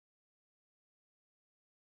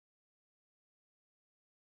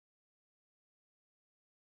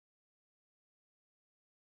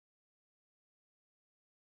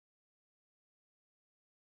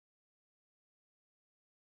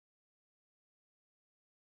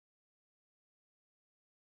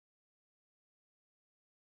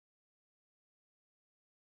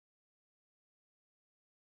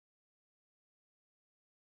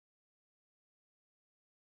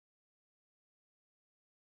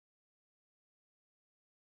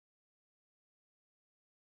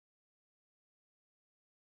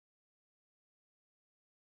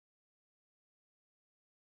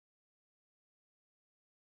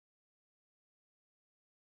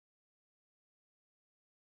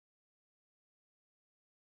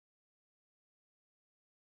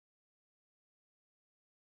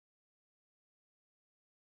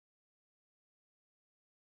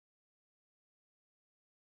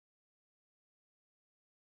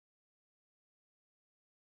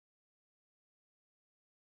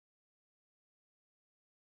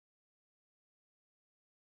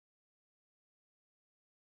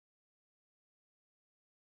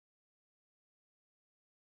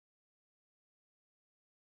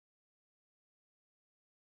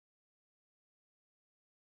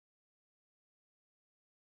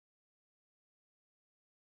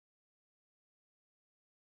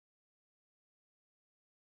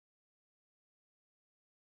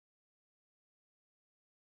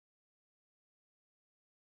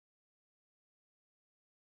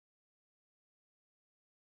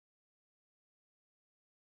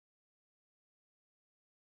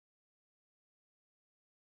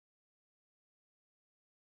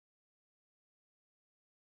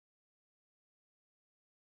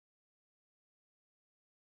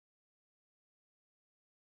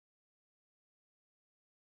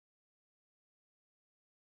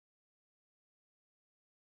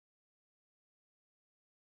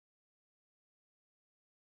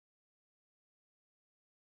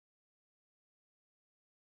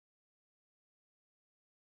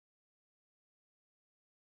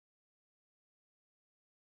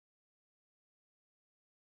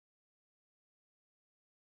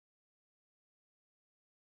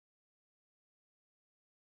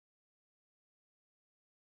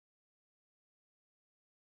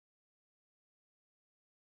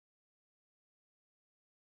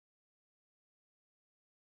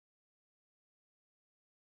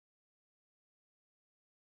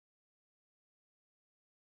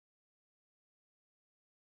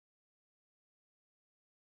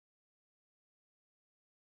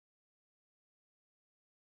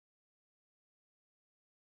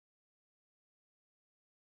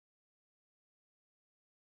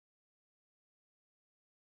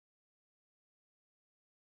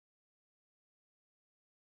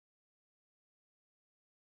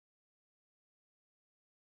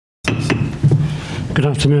Good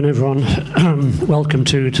afternoon, everyone. Welcome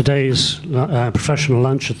to today's professional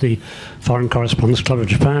lunch at the Foreign Correspondents Club of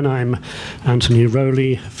Japan. I'm Anthony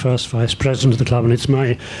Rowley, first Vice President of the club, and it's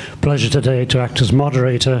my pleasure today to act as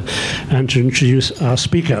moderator and to introduce our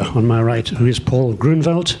speaker on my right, who is Paul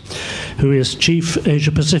Gruenwald, who is Chief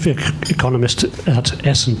Asia-Pacific Economist at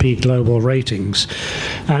S&P Global Ratings.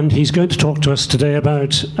 And he's going to talk to us today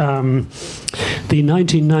about the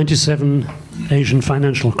 1997 Asian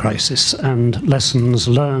financial crisis and lessons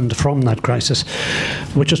learned from that crisis,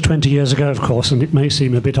 which was 20 years ago, of course, and it may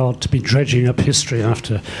seem a bit odd to be dredging up history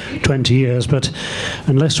after 20 years, but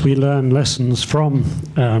unless we learn lessons from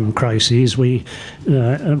crises, we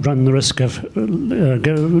run the risk of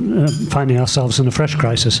finding ourselves in a fresh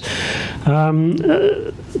crisis.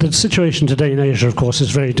 The situation today in Asia, of course,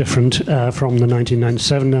 is very different from the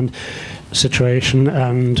 1997 situation,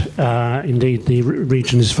 and indeed the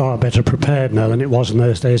region is far better prepared now than it was in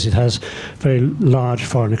those days. It has very large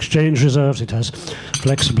foreign exchange reserves, it has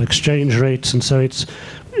flexible exchange rates, and so it's,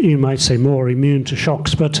 you might say, more immune to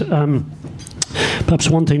shocks. But perhaps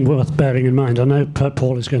one thing worth bearing in mind, I know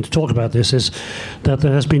Paul is going to talk about this, is that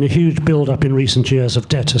there has been a huge build-up in recent years of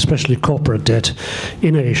debt, especially corporate debt,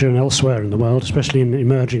 in Asia and elsewhere in the world, especially in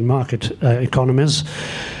emerging market economies.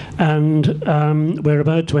 And we're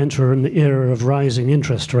about to enter an era of rising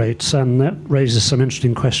interest rates, and that raises some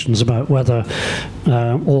interesting questions about whether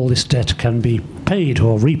all this debt can be paid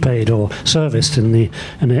or repaid or serviced in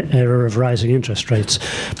an era of rising interest rates.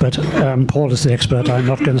 But Paul is the expert. I'm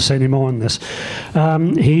not going to say any more on this.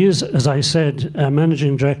 He is, as I said,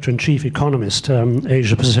 Managing Director and Chief Economist,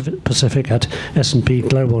 Asia Pacific at S&P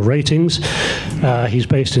Global Ratings. He's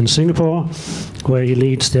based in Singapore, where he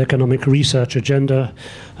leads the economic research agenda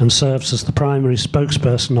and serves as the primary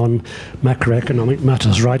spokesperson on macroeconomic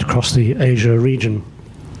matters right across the Asia region.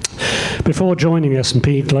 Before joining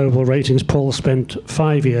S&P Global Ratings, Paul spent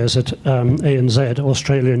 5 years at ANZ,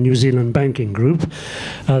 Australia and New Zealand Banking Group,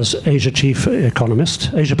 as Asia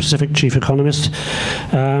Pacific Chief Economist.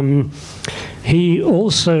 He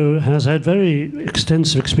also has had very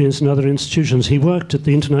extensive experience in other institutions. He worked at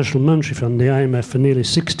the International Monetary Fund, the IMF, for nearly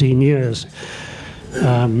 16 years.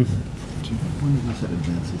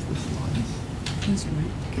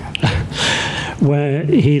 Where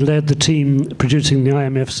he led the team producing the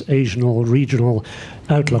IMF's Asian regional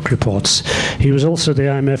outlook reports. He was also the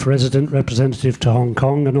IMF resident representative to Hong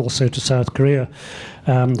Kong and also to South Korea,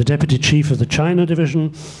 the deputy chief of the China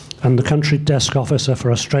division, and the country desk officer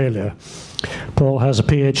for Australia. Paul has a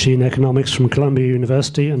PhD in economics from Columbia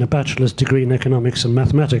University and a bachelor's degree in economics and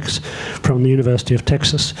mathematics from the University of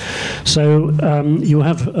Texas. So you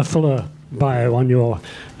have a fuller bio on your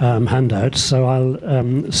handout, so I'll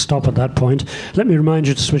stop at that point. Let me remind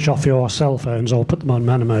you to switch off your cell phones or put them on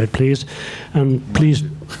man mode, please. And please...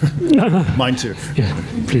 Mine too. Yeah,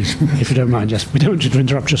 please, if you don't mind. Yes, we don't want you to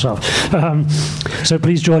interrupt yourself. So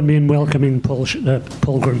please join me in welcoming Paul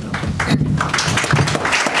Gruenwald.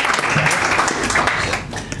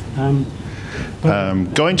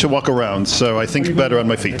 I'm going to walk around, so I think better on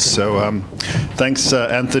my feet. So thanks,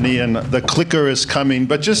 Anthony, and the clicker is coming.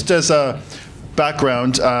 But just as a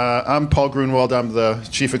background, I'm Paul Gruenwald. I'm the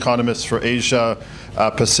Chief Economist for Asia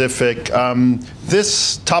Pacific.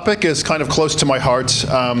 This topic is kind of close to my heart.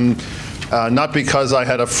 Not because I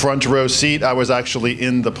had a front row seat, I was actually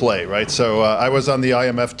in the play, right? So I was on the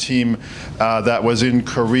IMF team that was in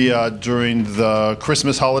Korea during the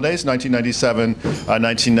Christmas holidays, 1997,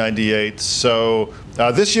 1998. So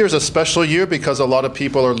this year is a special year because a lot of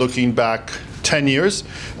people are looking back 10 years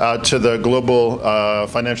to the global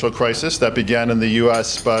financial crisis that began in the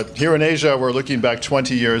US. But here in Asia, we're looking back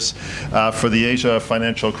 20 years for the Asia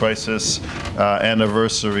financial crisis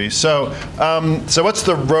anniversary. So what's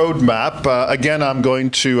the roadmap? Again, I'm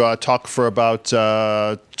going to talk for about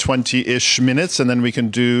 20-ish minutes, and then we can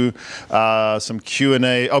do some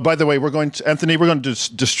Q&A. Oh, by the way, Anthony, we're going to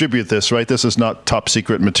distribute this, right? This is not top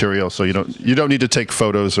secret material, so you don't need to take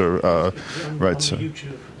photos or right. So.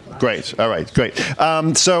 Great. All right. Great.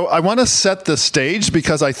 So I want to set the stage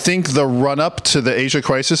because I think the run-up to the Asia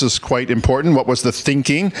crisis is quite important. What was the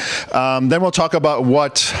thinking? Then we'll talk about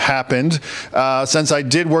what happened. Since I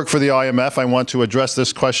did work for the IMF, I want to address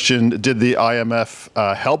this question: did the IMF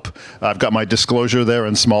help? I've got my disclosure there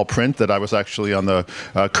in small print that I was actually on the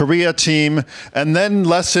Korea team. And then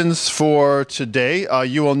lessons for today.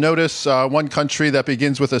 You will notice one country that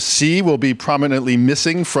begins with a C will be prominently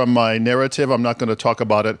missing from my narrative. I'm not going to talk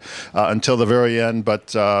about it until the very end,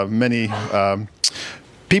 but many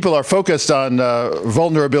people are focused on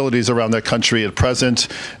vulnerabilities around their country at present,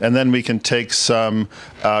 and then we can take some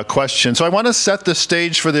questions. So I want to set the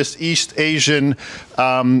stage for this East Asian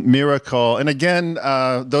miracle. And again,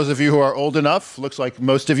 those of you who are old enough, looks like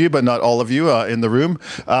most of you, but not all of you in the room,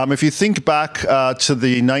 if you think back to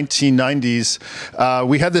the 1990s,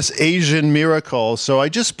 we had this Asian miracle. So I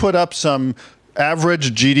just put up some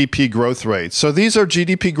average GDP growth rates. So these are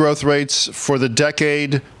GDP growth rates for the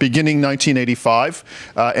decade beginning 1985,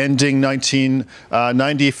 ending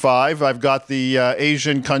 1995. I've got the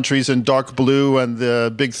Asian countries in dark blue and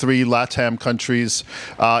the big three LATAM countries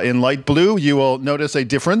in light blue. You will notice a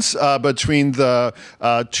difference between the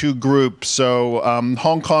two groups. So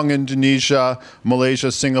Hong Kong, Indonesia, Malaysia,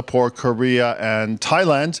 Singapore, Korea, and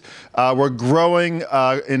Thailand were growing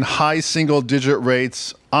in high single-digit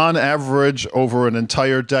rates on average over an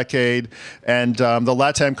entire decade, and the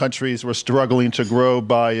LATAM countries were struggling to grow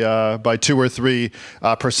by 2 or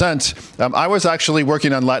 3%. I was actually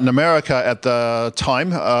working on Latin America at the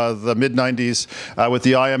time, the mid-90s, with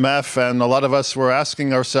the IMF, and a lot of us were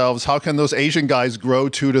asking ourselves, how can those Asian guys grow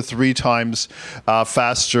 2 to 3 times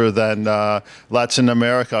faster than Latin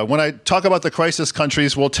America? When I talk about the crisis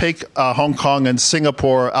countries, we'll take Hong Kong and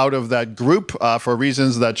Singapore out of that group for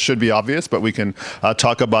reasons that should be obvious, but we can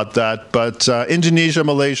talk about that. But Indonesia,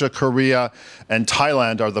 Malaysia, Korea, and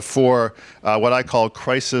Thailand are the 4 what I call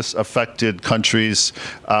crisis-affected countries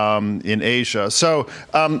in Asia. So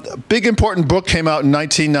big important book came out in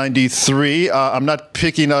 1993. I'm not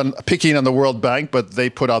picking on the World Bank, but they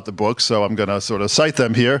put out the book, so I'm going to sort of cite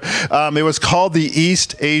them here. It was called The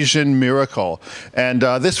East Asian Miracle. And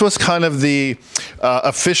this was kind of the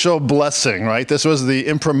official blessing, right? This was the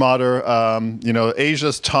imprimatur.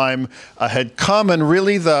 Asia's time had come, and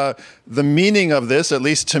really the meaning of this, at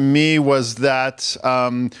least to me, was that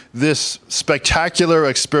this spectacular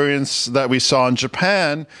experience that we saw in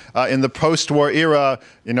Japan in the post-war era,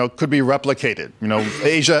 could be replicated.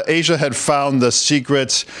 Asia had found the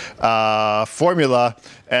secret formula,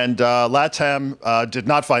 and LATAM did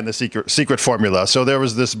not find the secret formula. So there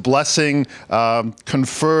was this blessing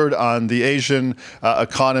conferred on the Asian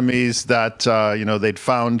economies that they'd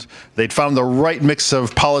found the right mix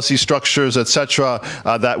of policy structures, etc.,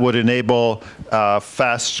 that would enable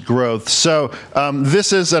fast growth. So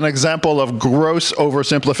this is an example of gross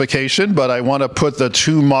oversimplification, but I want to put the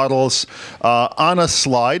 2 models on a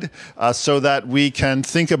slide so that we can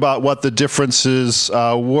think about what the differences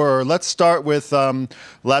were. Let's start with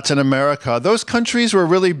Latin America. Those countries were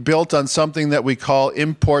really built on something that we call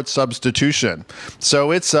import substitution.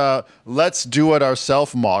 So it's a let's do it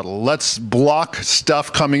ourselves model. Let's block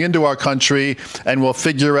stuff coming into our country and we'll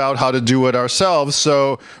figure out how to do it ourselves.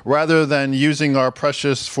 So rather than using our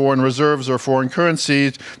precious foreign reserves or foreign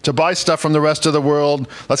currencies to buy stuff from the rest of the world,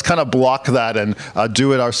 let's kind of block that and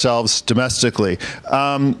do it ourselves domestically.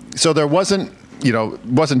 So there wasn't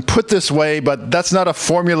put this way, but that's not a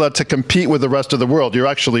formula to compete with the rest of the world. You're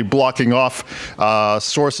actually blocking off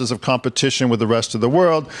sources of competition with the rest of the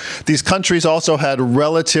world. These countries also had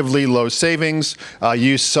relatively low savings.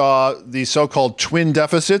 You saw the so-called twin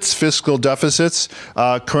deficits, fiscal deficits,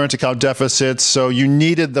 current account deficits. So you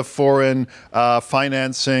needed the foreign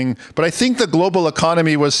financing. But I think the global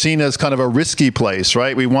economy was seen as kind of a risky place,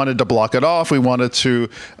 right? We wanted to block it off. We wanted to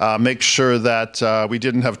make sure that we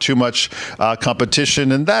didn't have too much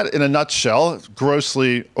competition, and that, in a nutshell,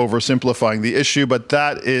 grossly oversimplifying the issue, but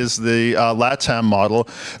that is the LATAM model.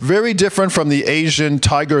 Very different from the Asian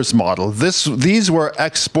Tigers model. These were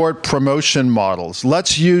export promotion models.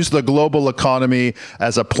 Let's use the global economy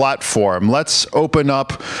as a platform. Let's open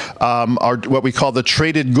up what we call the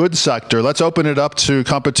traded goods sector. Let's open it up to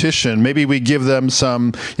competition. Maybe we give them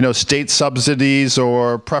some, state subsidies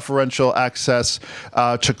or preferential access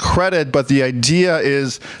to credit, but the idea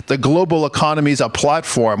is the global economy is a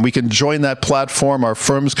platform. We can join that platform. Our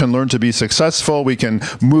firms can learn to be successful. We can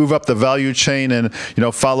move up the value chain and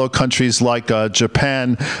follow countries like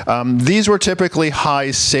Japan. These were typically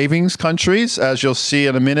high savings countries. As you'll see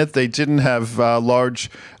in a minute, they didn't have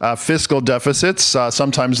large fiscal deficits.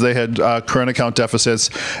 Sometimes they had current account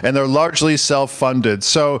deficits, and they're largely self-funded.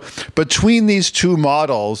 So between these 2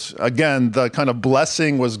 models, again, the kind of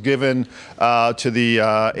blessing was given to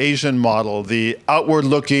the Asian model, the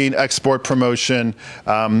outward-looking export promotion promotion,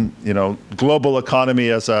 global economy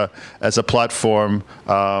as a platform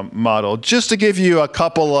model. Just to give you a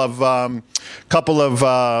couple of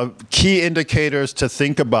key indicators to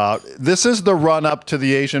think about. This is the run-up to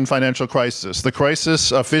the Asian financial crisis. The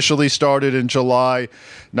crisis officially started in July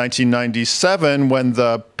 1997 when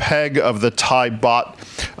the peg of the Thai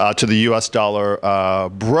baht to the US dollar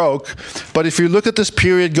broke. But if you look at this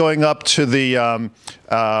period going up to the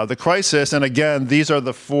crisis, and again, these are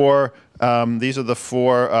the four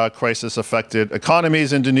crisis-affected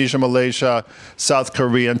economies: Indonesia, Malaysia, South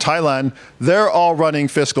Korea, and Thailand. They're all running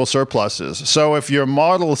fiscal surpluses. So if your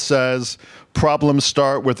model says problems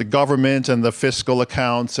start with the government and the fiscal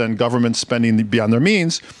accounts and government spending beyond their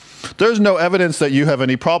means, there's no evidence that you have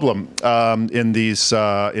any problem in these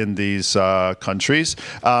countries.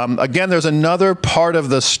 Again, there's another part of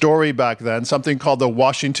the story back then, something called the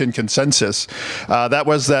Washington Consensus. That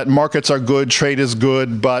was that markets are good, trade is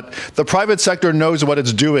good, but the private sector knows what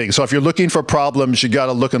it's doing. So if you're looking for problems, you got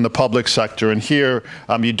to look in the public sector. And here,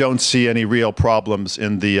 you don't see any real problems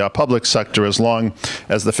in the public sector as long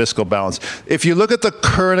as the fiscal balance. If you look at the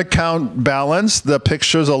current account balance, the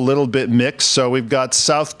picture's a little bit mixed. So we've got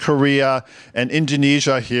South Korea and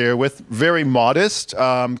Indonesia here with very modest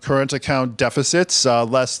current account deficits,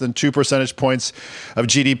 less than 2 percentage points of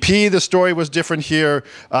GDP. The story was different here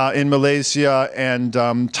in Malaysia and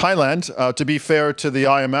Thailand. To be fair to the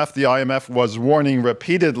IMF was warning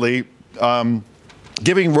repeatedly,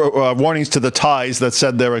 giving warnings to the Thais that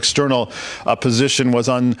said their external position was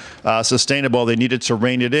unsustainable. They needed to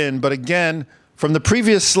rein it in. But again, from the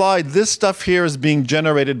previous slide, this stuff here is being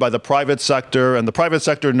generated by the private sector, and the private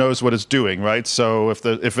sector knows what it's doing, right? So if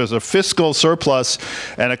there's a fiscal surplus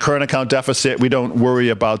and a current account deficit, we don't worry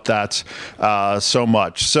about that so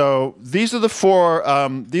much. So these are the four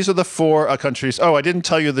countries. Oh, I didn't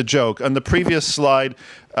tell you the joke. On the previous slide,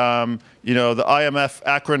 the IMF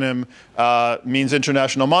acronym means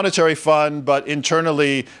International Monetary Fund, but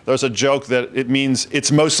internally there's a joke that it means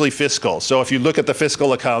it's mostly fiscal. So if you look at the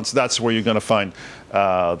fiscal accounts, that's where you're going to find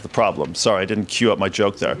the problem. Sorry, I didn't cue up my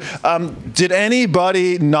joke there. Did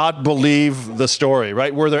anybody not believe the story,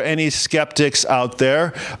 right? Were there any skeptics out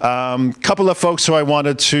there? Couple of folks who I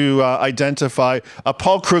wanted to identify.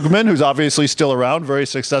 Paul Krugman, who's obviously still around, very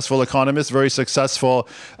successful economist, very successful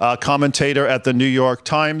commentator at the New York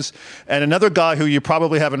Times. And another guy who you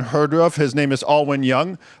probably haven't heard of, his name is Alwyn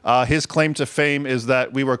Young. His claim to fame is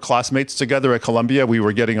that we were classmates together at Columbia. We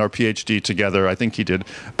were getting our PhD together. I think he did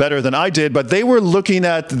better than I did. But they were looking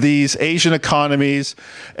at these Asian economies,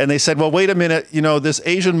 and they said, well, wait a minute, this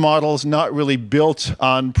Asian model is not really built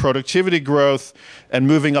on productivity growth and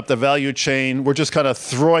moving up the value chain. We're just kind of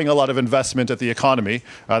throwing a lot of investment at the economy.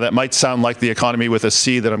 That might sound like the economy with a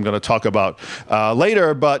C that I'm going to talk about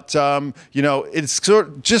later, but it's sort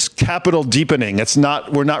of just capital deepening.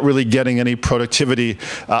 We're not really getting any productivity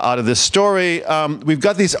out of this story. We've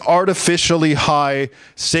got these artificially high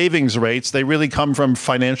savings rates. They really come from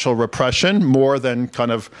financial repression more than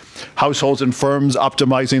kind of households and firms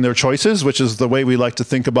optimizing their choices, which is the way we like to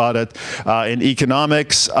think about it in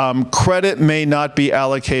economics. Credit may not be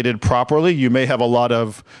allocated properly. You may have a lot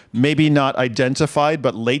of maybe not identified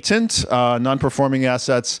but latent non-performing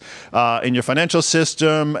assets in your financial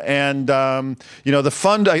system. And the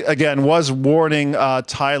fund again was warning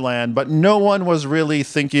Thailand, but no one was really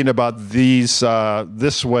thinking about this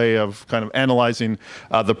way of kind of analyzing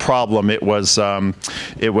the problem. It was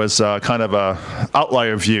kind of a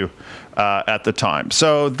outlier view at the time.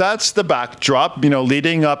 So that's the backdrop.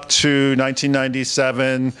 Leading up to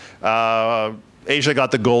 1997. Asia got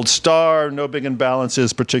the gold star, no big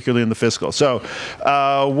imbalances, particularly in the fiscal. So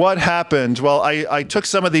what happened? Well, I took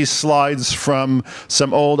some of these slides from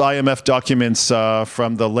some old IMF documents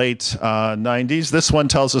from the late 90s. This one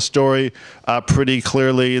tells a story pretty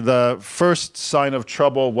clearly. The first sign of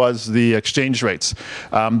trouble was the exchange rates.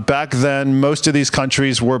 Back then, most of these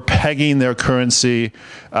countries were pegging their currency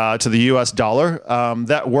to the US dollar.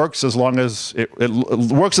 That works as long as it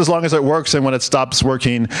works as long as it works, and when it stops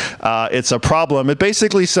working, it's a problem. It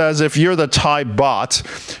basically says if you're the Thai baht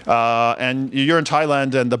and you're in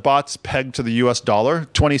Thailand and the baht's pegged to the US dollar,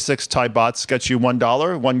 26 Thai bahts gets you $1.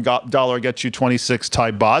 $1 gets you 26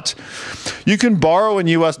 Thai baht. You can borrow in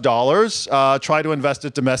US dollars, try to invest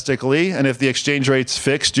it domestically, and if the exchange rate's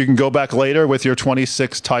fixed, you can go back later with your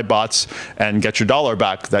 26 Thai bahts and get your dollar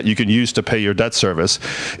back that you can use to pay your debt service.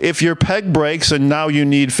 If your peg breaks and now you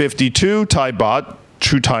need 52 Thai baht,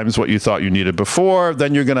 2 times what you thought you needed before,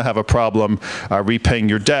 then you're going to have a problem repaying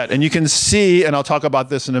your debt. And you can see, and I'll talk about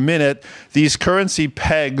this in a minute, these currency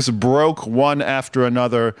pegs broke one after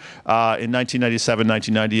another in 1997,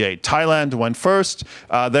 1998. Thailand went first,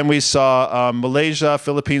 then we saw Malaysia,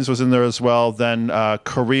 Philippines was in there as well, then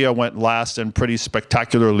Korea went last and pretty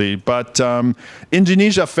spectacularly. But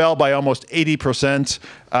Indonesia fell by almost 80%.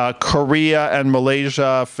 Korea and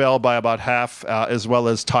Malaysia fell by about half, as well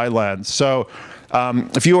as Thailand. So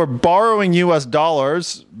if you were borrowing US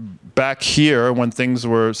dollars back here when things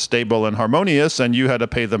were stable and harmonious, and you had to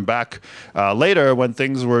pay them back later when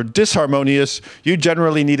things were disharmonious, you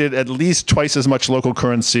generally needed at least twice as much local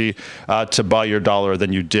currency to buy your dollar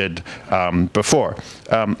than you did before.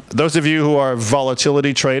 Those of you who are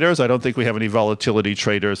volatility traders, I don't think we have any volatility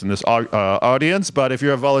traders in this audience, but if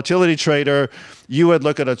you're a volatility trader, you would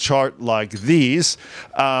look at a chart like these.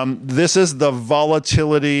 This is the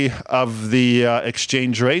volatility of the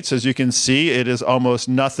exchange rates. As you can see, it is almost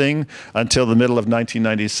nothing until the middle of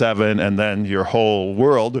 1997, and then your whole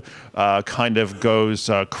world kind of goes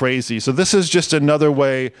crazy. So this is just another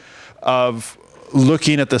way of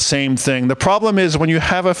looking at the same thing. The problem is when you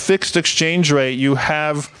have a fixed exchange rate, you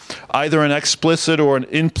have either an explicit or an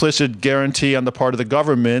implicit guarantee on the part of the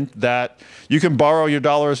government that you can borrow your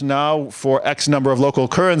dollars now for X number of local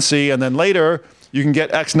currency, and then later you can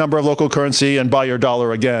get X number of local currency and buy your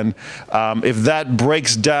dollar again. If that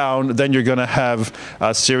breaks down, then you're going to have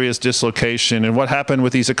a serious dislocation. And what happened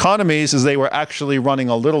with these economies is they were actually running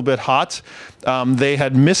a little bit hot. They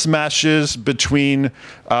had mismatches between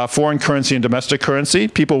foreign currency and domestic currency.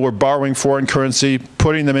 People were borrowing foreign currency,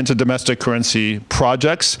 putting them into domestic currency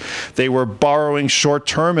projects. They were borrowing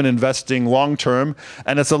short-term and investing long-term.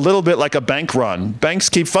 And it's a little bit like a bank run. Banks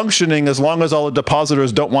keep functioning as long as all the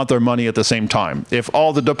depositors don't want their money at the same time. If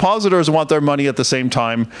all the depositors want their money at the same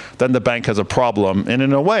time, then the bank has a problem. And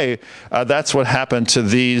in a way, that's what happened to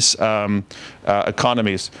these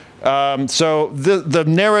economies. So the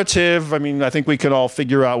narrative, I mean, I think we can all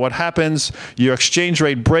figure out what happens. Your exchange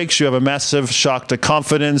rate breaks, you have a massive shock to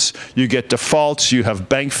confidence, you get defaults, you have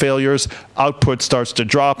bank failures, output starts to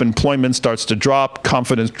drop, employment starts to drop,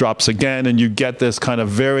 confidence drops again, and you get this kind of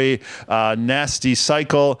very nasty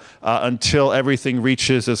cycle until everything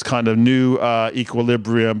reaches this kind of new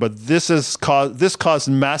equilibrium. But this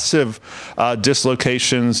caused massive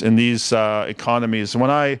dislocations in these economies.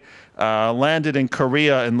 When I landed in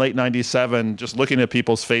Korea in late '97, just looking at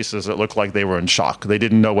people's faces, it looked like they were in shock. They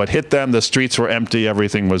didn't know what hit them. The streets were empty.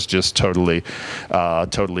 Everything was just totally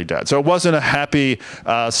dead. So it wasn't a happy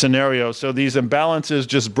scenario. So these imbalances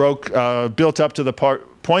just built up to the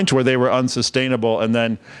point where they were unsustainable, and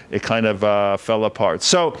then it kind of fell apart.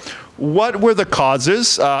 So what were the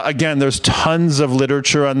causes? Again, there's tons of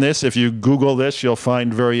literature on this. If you Google this, you'll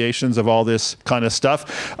find variations of all this kind of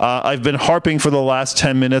stuff. I've been harping for the last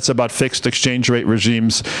 10 minutes about fixed exchange rate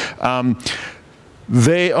regimes.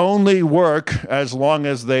 They only work as long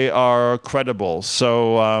as they are credible.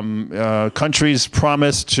 So countries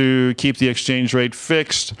promise to keep the exchange rate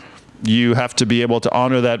fixed. You have to be able to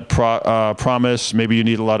honor that promise. Maybe you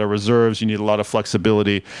need a lot of reserves, you need a lot of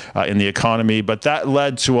flexibility in the economy, but that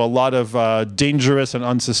led to a lot of dangerous and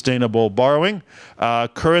unsustainable borrowing.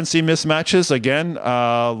 Currency mismatches, again,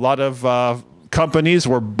 a lot of companies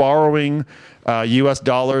were borrowing US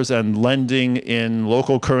dollars and lending in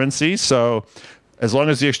local currency. So as long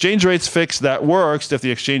as the exchange rate's fixed, that works. If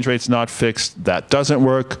the exchange rate's not fixed, that doesn't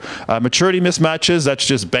work. Maturity mismatches, that's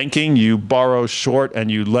just banking. You borrow short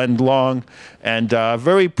and you lend long. And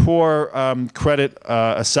very poor credit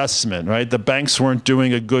assessment, right? The banks weren't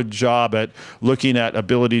doing a good job at looking at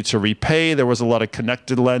ability to repay. There was a lot of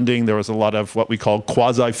connected lending. There was a lot of what we call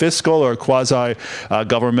quasi-fiscal or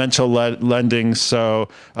quasi-governmental lending. So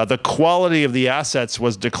the quality of the assets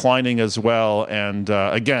was declining as well. And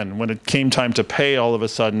again, when it came time to pay, all of a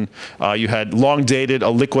sudden, you had long-dated,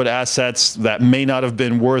 illiquid assets that may not have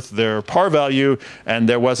been worth their par value, and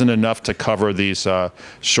there wasn't enough to cover these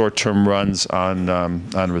short-term runs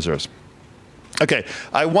on reserves. Okay,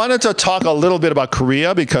 I wanted to talk a little bit about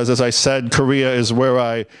Korea because, as I said, Korea is where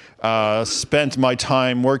I spent my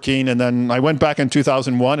time working, and then I went back in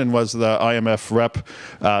 2001 and was the IMF rep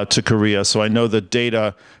to Korea, so I know the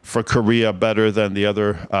data for Korea better than the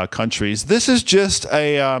other countries. This is just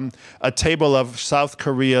a table of South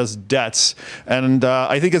Korea's debts, and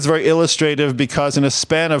I think it's very illustrative because in a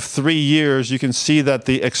span of 3 years, you can see that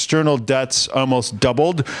the external debts almost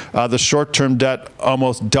doubled, the short-term debt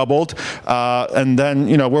almost doubled. And then,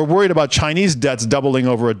 you know, we're worried about Chinese debts doubling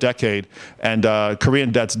over a decade, and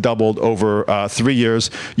Korean debts doubled over 3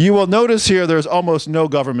 years. You will notice here there's almost no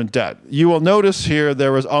government debt. You will notice here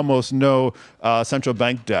there was almost no central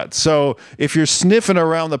bank debt. So if you're sniffing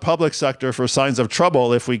around the public sector for signs of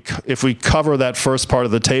trouble, if we cover that first part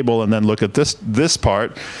of the table and then look at this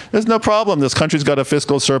part, there's no problem. This country's got a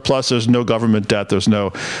fiscal surplus. There's no government debt. There's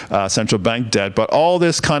no central bank debt. But all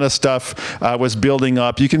this kind of stuff was building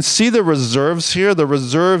up. You can see the reserves here. The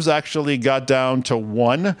reserves actually got down to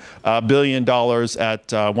 $1 billion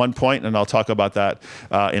at one point, and I'll talk about that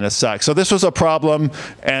in a sec. So this was a problem,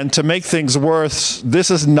 and to make things worse,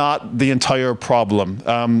 this is not the entire problem.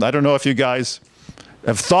 I don't know if you guys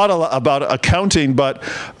have thought about accounting, but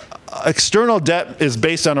external debt is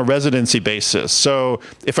based on a residency basis. So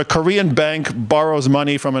if a Korean bank borrows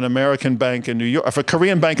money from an American bank in New York, if a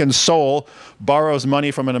Korean bank in Seoul borrows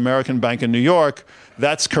money from an American bank in New York,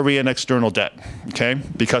 that's Korean external debt, okay?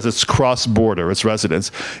 Because it's cross-border, it's residence.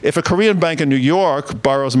 If a Korean bank in New York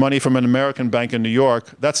borrows money from an American bank in New York,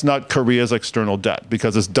 that's not Korea's external debt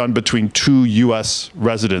because it's done between two US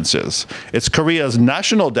residences. It's Korea's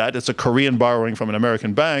national debt, it's a Korean borrowing from an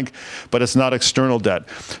American bank, but it's not external debt.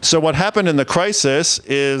 So what happened in the crisis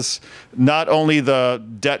is not only the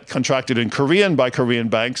debt contracted in Korean by Korean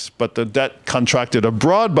banks, but the debt contracted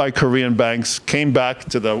abroad by Korean banks came back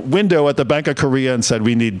to the window at the Bank of Korea and said,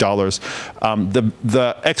 we need dollars.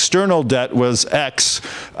 The external debt was X.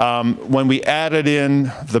 When we added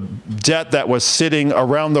in the debt that was sitting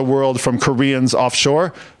around the world from Koreans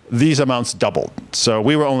offshore, these amounts doubled. So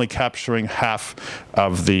we were only capturing half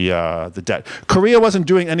of the debt. Korea wasn't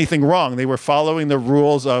doing anything wrong. They were following the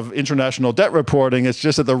rules of international debt reporting. It's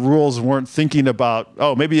just that the rules weren't thinking about,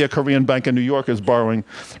 oh, maybe a Korean bank in New York is borrowing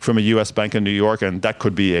from a US bank in New York, and that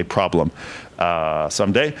could be a problem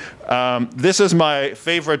someday. This is my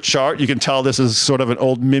favorite chart. You can tell this is sort of an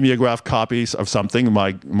old mimeograph copy of something.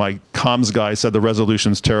 My comms guy said the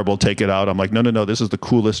resolution's terrible, take it out. I'm like, no, no, no, this is the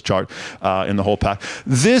coolest chart in the whole pack.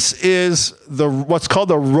 This is what's called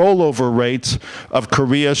the rollover rate of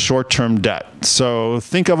Korea's short-term debt. So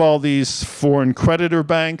think of all these foreign creditor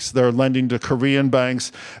banks. They're lending to Korean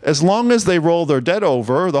banks. As long as they roll their debt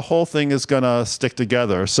over, the whole thing is going to stick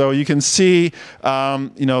together. So you can see,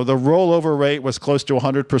 you know, the rollover rate was close to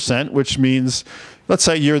 100%, which means, let's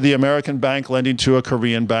say you're the American bank lending to a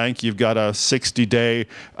Korean bank. You've got a 60-day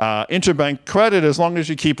interbank credit. As long as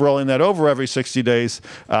you keep rolling that over every 60 days,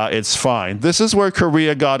 it's fine. This is where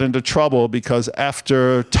Korea got into trouble because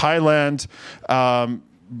after Thailand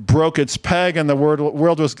broke its peg and the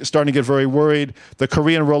world was starting to get very worried, the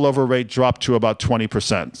Korean rollover rate dropped to about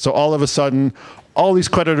 20%. So all of a sudden, all these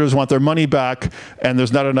creditors want their money back, and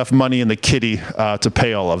there's not enough money in the kitty to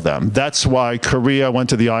pay all of them. That's why Korea went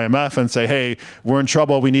to the IMF and say, hey, we're in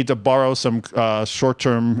trouble. We need to borrow some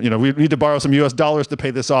short-term, you know, we need to borrow some US dollars to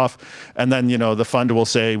pay this off. And then, you know, the fund will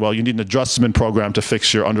say, well, you need an adjustment program to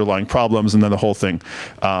fix your underlying problems. And then the whole thing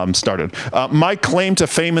started. My claim to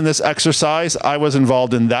fame in this exercise, I was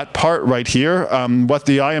involved in that part right here. What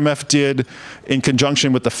the IMF did in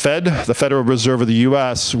conjunction with the Fed, the Federal Reserve of the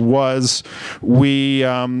US, was we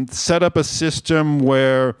set up a system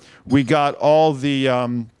where we got all the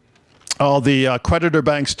creditor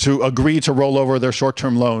banks to agree to roll over their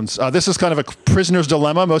short-term loans. This is kind of a prisoner's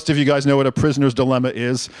dilemma. Most of you guys know what a prisoner's dilemma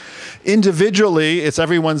is. Individually, it's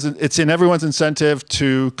in everyone's incentive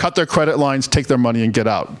to cut their credit lines, take their money, and get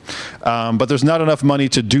out. But there's not enough money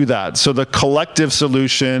to do that. So the collective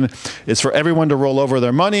solution is for everyone to roll over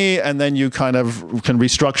their money, and then you kind of can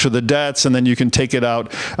restructure the debts, and then you can take it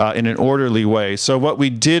out in an orderly way. So what we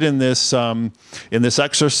did in this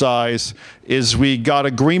exercise is we got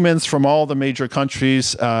agreements from all the major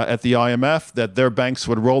countries at the IMF that their banks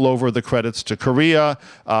would roll over the credits to Korea.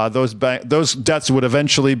 Those debts would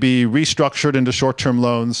eventually be restructured into short-term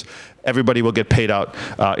loans. Everybody will get paid out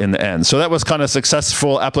in the end. So that was kind of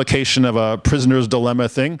successful application of a prisoner's dilemma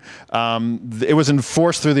thing. It was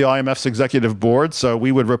enforced through the IMF's executive board. So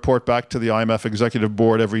we would report back to the IMF executive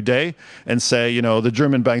board every day and say, you know, the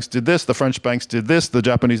German banks did this, the French banks did this, the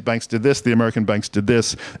Japanese banks did this, the American banks did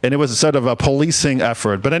this. And it was a sort of a policing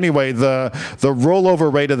effort. But anyway, the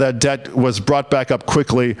rollover rate of that debt was brought back up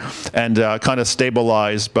quickly and kind of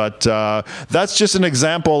stabilized. But that's just an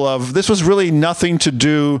example of, this was really nothing to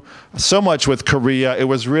do so much with Korea. It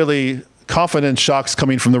was really confidence shocks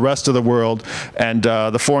coming from the rest of the world, and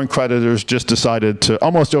the foreign creditors just decided to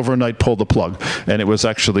almost overnight pull the plug, and it was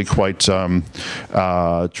actually quite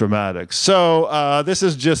dramatic. So this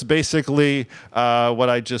is just basically what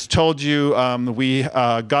I just told you. We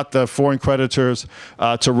got the foreign creditors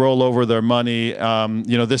to roll over their money.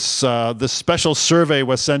 This special survey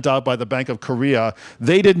was sent out by the Bank of Korea.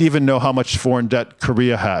 They didn't even know how much foreign debt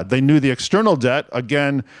Korea had. They knew the external debt,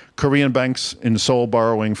 again, Korean banks in Seoul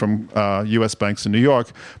borrowing from US banks in New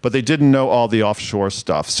York, but they didn't know all the offshore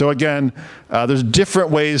stuff. So again, there's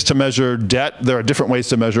different ways to measure debt. There are different ways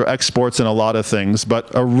to measure exports and a lot of things,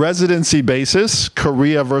 but a residency basis,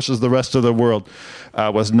 Korea versus the rest of the world,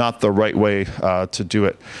 was not the right way to do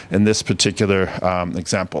it in this particular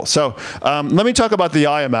example. So let me talk about the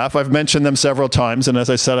IMF. I've mentioned them several times, and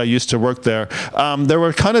as I said, I used to work there. There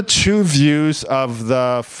were kind of two views of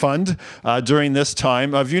the fund during this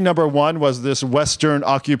time. View number one was this Western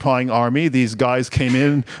occupying army. These guys came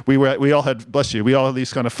in. We all had, bless you, we all had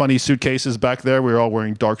these kind of funny suitcases back there. We were all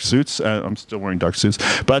wearing dark suits. I'm still wearing dark suits.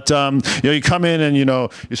 But you come in and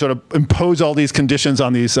you sort of impose all these conditions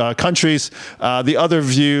on these countries. The other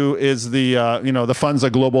view is the fund's a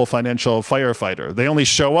global financial firefighter. They only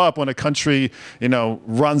show up when a country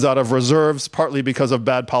runs out of reserves, partly because of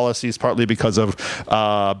bad policies, partly because of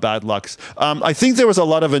bad lucks. I think there was a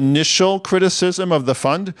lot of initial criticism of the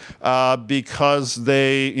fund because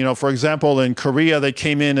they, for example, in Korea, they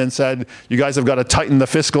came in and said, you guys have got to tighten the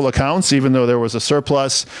fiscal accounts, even though there was a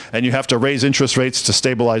surplus, and you have to raise interest rates to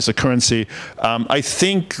stabilize the currency. I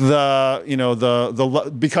think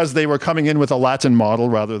because they were coming in with a Latin model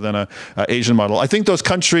rather than a Asian model, I think those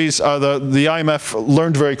countries, the IMF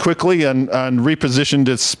learned very quickly and repositioned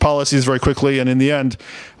its policies very quickly, and in the end,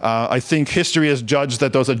 I think history has judged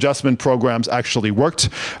that those adjustment programs actually worked.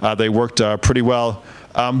 They worked pretty well.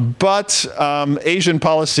 But Asian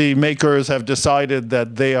policy makers have decided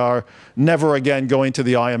that they are never again going to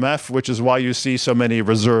the IMF, which is why you see so many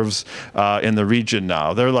reserves in the region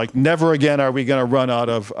now. They're like, never again are we going to run out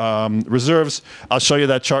of reserves. I'll show you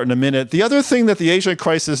that chart in a minute. The other thing that the Asian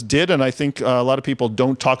crisis did, and I think a lot of people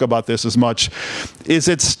don't talk about this as much, is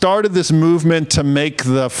it started this movement to make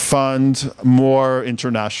the fund more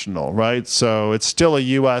international, right? So it's still a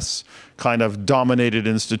US kind of dominated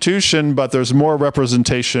institution, but there's more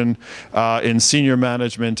representation in senior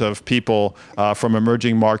management of people from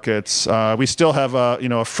emerging markets. We still have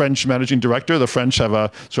a French managing director. The French have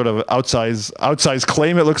a sort of outsized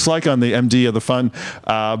claim, it looks like, on the MD of the fund.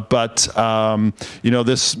 But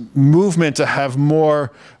this movement to have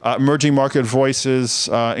more emerging market voices,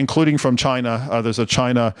 including from China. There's a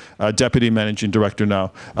China deputy managing director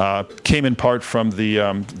now. Came in part from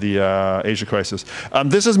the Asia crisis.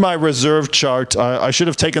 This is my reserve chart. I should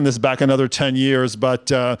have taken this back another 10 years,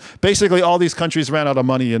 but basically all these countries ran out of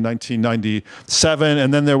money in 1997,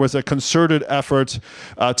 and then there was a concerted effort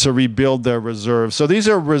to rebuild their reserves. So these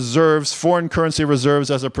are reserves, foreign currency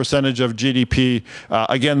reserves as a percentage of GDP.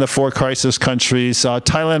 Again, the four crisis countries.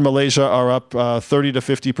 Thailand, Malaysia are up 30 to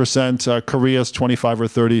 50%. Korea's 25 or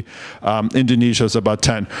 30. Indonesia's about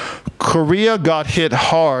 10. Korea got hit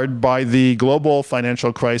hard by the global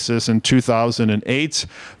financial crisis in 2008.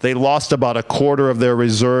 They lost about a quarter of their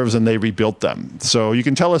reserves and they rebuilt them. So you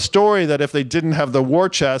can tell a story that if they didn't have the war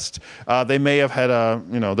chest, they may have had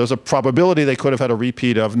there's a probability they could have had a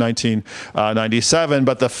repeat of 1997,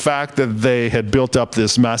 but the fact that they had built up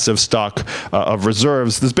this massive stock of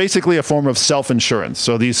reserves, is basically a form of self-insurance.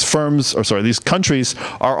 So these these countries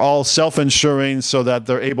are all self-insuring so that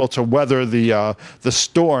they're able to weather the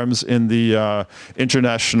storms in the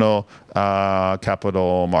international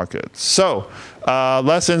capital markets. So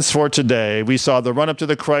lessons for today. We saw the run-up to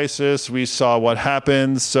the crisis. We saw what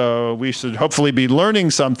happened. So we should hopefully be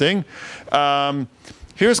learning something.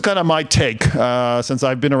 Here's kind of my take, since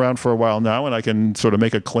I've been around for a while now, and I can sort of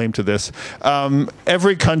make a claim to this.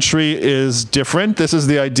 Every country is different. This is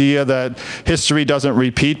the idea that history doesn't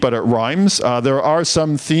repeat, but it rhymes. There are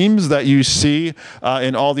some themes that you see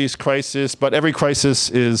in all these crises, but every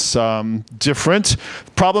crisis is different.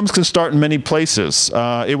 Problems can start in many places.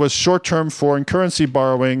 It was short-term foreign currency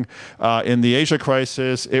borrowing in the Asia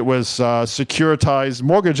crisis. It was securitized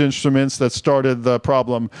mortgage instruments that started the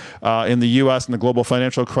problem in the US and the global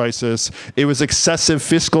financial crisis. It was excessive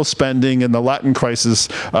fiscal spending in the Latin crisis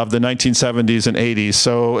of the 1970s and 80s.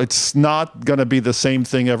 So it's not going to be the same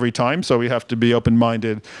thing every time. So we have to be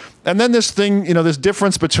open-minded. And then this thing, this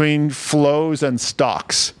difference between flows and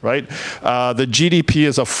stocks, right? The GDP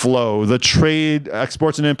is a flow. The trade,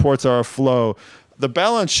 exports and imports are a flow. the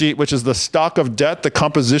balance sheet, which is the stock of debt, the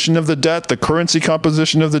composition of the debt, the currency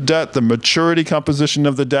composition of the debt, the maturity composition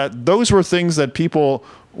of the debt, those were things that people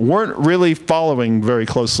weren't really following very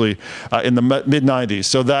closely in the mid-90s.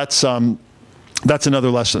 So that's another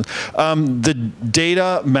lesson. The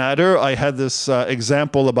data matter. I had this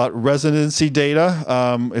example about residency data.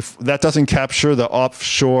 If that doesn't capture the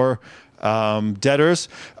offshore debtors.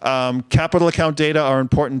 Capital account data are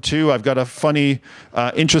important too. I've got a funny,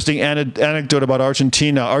 interesting anecdote about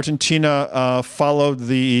Argentina. Argentina followed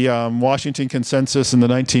the Washington Consensus in the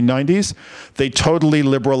 1990s. They totally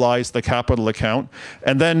liberalized the capital account.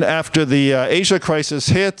 And then after the Asia crisis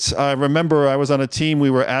hit, I remember I was on a team,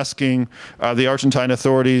 we were asking the Argentine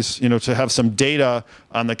authorities, to have some data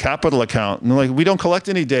on the capital account. And they're like, we don't collect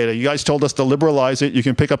any data. You guys told us to liberalize it. You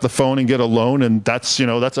can pick up the phone and get a loan, and that's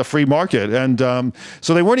a free market. And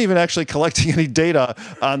so they weren't even actually collecting any data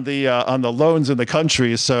on the loans in the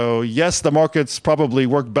country. So yes, the markets probably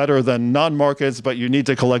work better than non-markets, but you need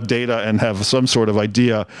to collect data and have some sort of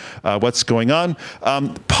idea what's going on.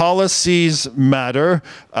 Policies matter.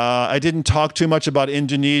 I didn't talk too much about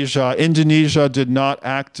Indonesia. Indonesia did not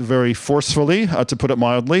act very forcefully, to put it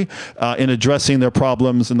mildly, in addressing their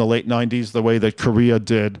problems in the late 90s the way that Korea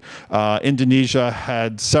did. Indonesia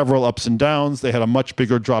had several ups and downs. They had a much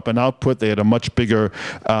bigger drop in output. They had a much bigger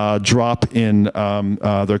drop in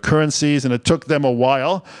their currencies, and it took them a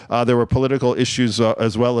while. There were political issues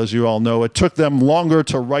as well, as you all know. It took them longer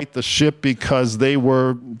to right the ship because they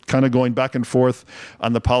were kind of going back and forth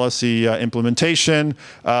on the policy implementation.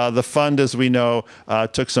 The fund, as we know,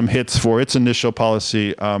 took some hits for its initial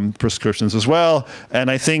policy prescriptions as well. And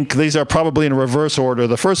I think these are probably in reverse order.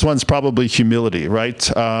 The first one's probably humility, right?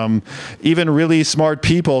 Even really smart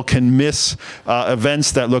people can miss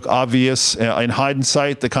events that look obvious in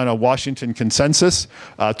hindsight. The kind of Washington Consensus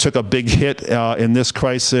took a big hit in this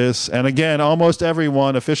crisis. And again, almost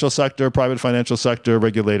everyone, official sector, private financial sector,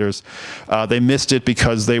 regulators, they missed it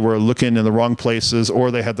because they were looking in the wrong places, or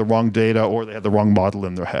they had the wrong data, or they had the wrong model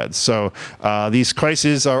in their heads. So these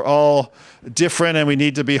crises are all different, and we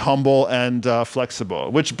need to be humble and flexible.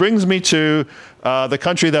 Which brings me to the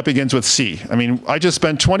country that begins with C. I mean, I just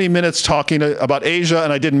spent 20 minutes talking about Asia,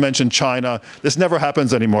 and I didn't mention China. This never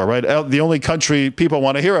happens anymore, right? The only country people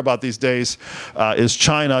want to hear about these days is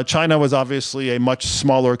China. China was obviously a much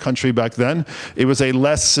smaller country back then. It was a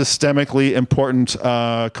less systemically important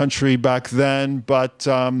country back then. But,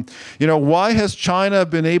 why has China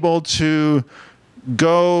been able to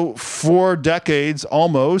go 4 decades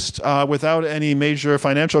almost without any major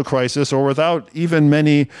financial crisis, or without even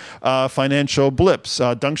many financial blips?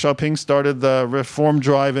 Deng Xiaoping started the reform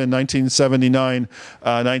drive in 1979,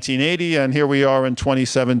 1980, and here we are in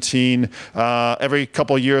 2017. Every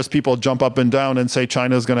couple of years, people jump up and down and say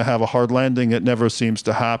China's going to have a hard landing. It never seems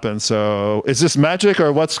to happen. So is this magic,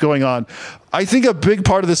 or what's going on? I think a big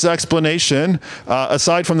part of this explanation,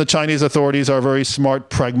 aside from the Chinese authorities are very smart,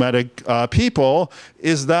 pragmatic people,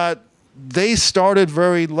 is that they started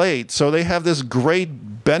very late. So they have this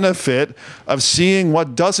great benefit of seeing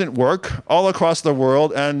what doesn't work all across the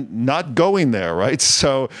world and not going there, right?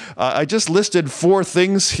 So I just listed 4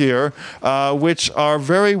 things here, which are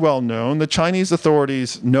very well known. The Chinese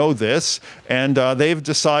authorities know this, and they've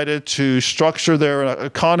decided to structure their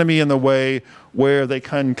economy in the way where they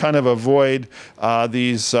can kind of avoid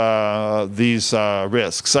these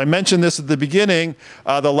risks. I mentioned this at the beginning,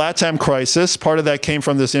 the LATAM crisis. Part of that came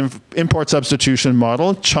from this import substitution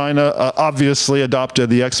model. China obviously adopted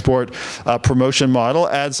the export promotion model,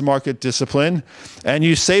 adds market discipline, and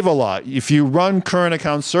you save a lot. If you run current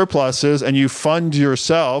account surpluses and you fund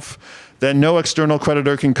yourself, then no external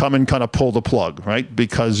creditor can come and kind of pull the plug, right?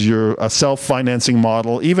 Because you're a self-financing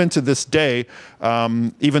model. Even to this day,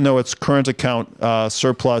 even though its current account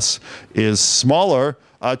surplus is smaller,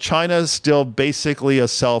 China is still basically a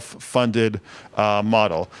self-funded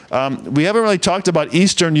model. We haven't really talked about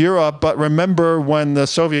Eastern Europe, but remember when the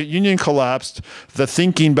Soviet Union collapsed, the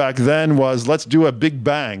thinking back then was, let's do a big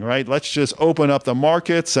bang, right? Let's just open up the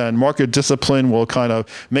markets, and market discipline will kind of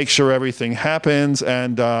make sure everything happens.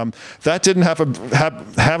 And that didn't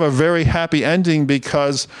have a very happy ending,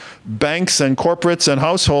 because banks and corporates and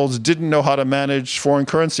households didn't know how to manage foreign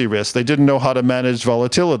currency risk. They didn't know how to manage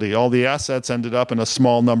volatility. All the assets ended up in a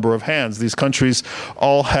small number of hands. These countries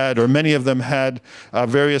all had, or many of them had,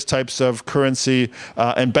 various types of currency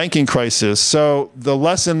and banking crisis. So the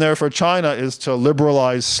lesson there for China is to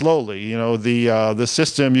liberalize slowly. You know, the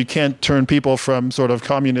system, you can't turn people from sort of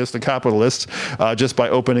communist to capitalist just by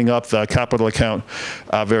opening up the capital account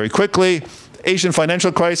very quickly. Asian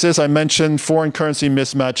financial crisis, I mentioned foreign currency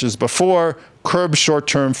mismatches before. curb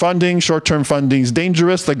short-term funding. Short-term funding is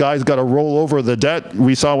dangerous. The guy's got to roll over the debt.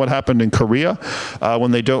 We saw what happened in Korea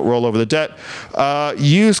when they don't roll over the debt.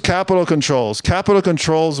 Use capital controls. Capital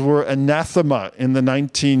controls were anathema in the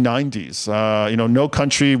 1990s. No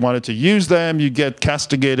country wanted to use them. You get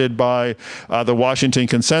castigated by the Washington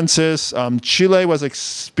Consensus. Chile was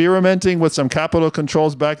experimenting with some capital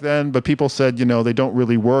controls back then, but people said, they don't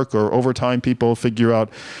really work, or over time people figure out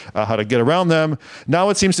how to get around them. Now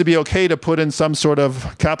it seems to be okay to put in some sort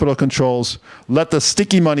of capital controls, let the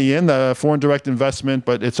sticky money in, the foreign direct investment,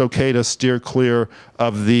 but it's okay to steer clear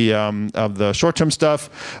of the short-term stuff,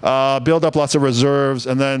 build up lots of reserves,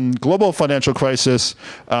 and then global financial crisis.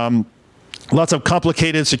 Lots of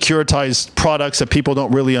complicated securitized products that people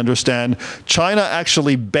don't really understand. China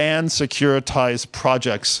actually banned securitized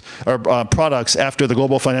projects or products after the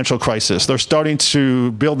global financial crisis. They're starting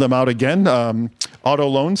to build them out again. Auto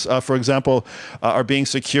loans, for example, are being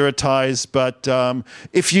securitized. But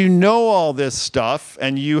if you know all this stuff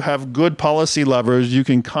and you have good policy levers, you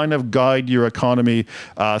can kind of guide your economy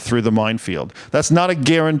through the minefield. That's not a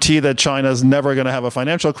guarantee that China's never going to have a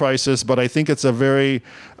financial crisis, but I think it's a very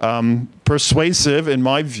persuasive, in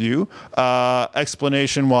my view,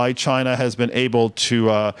 explanation why China has been able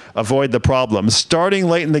to avoid the problem. Starting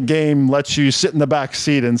late in the game lets you sit in the back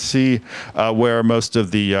seat and see where most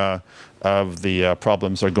of the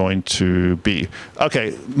problems are going to be.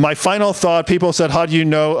 Okay, my final thought, people said, how do you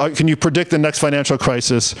know, can you predict the next financial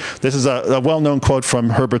crisis? This is a well-known quote from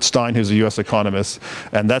Herbert Stein, who's a US economist,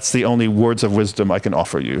 and that's the only words of wisdom I can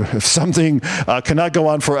offer you. If something cannot go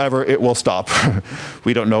on forever, it will stop.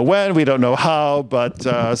 We don't know when, we don't know how, but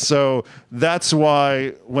so that's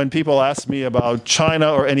why when people ask me about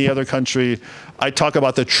China or any other country, I talk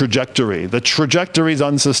about the trajectory. The trajectory is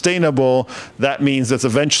unsustainable. That means it's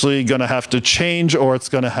eventually going to have to change, or it's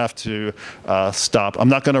going to have to stop. I'm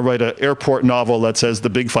not going to write an airport novel that says the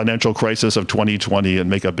big financial crisis of 2020 and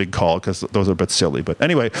make a big call, because those are a bit silly. But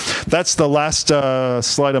anyway, that's the last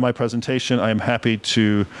slide of my presentation. I am happy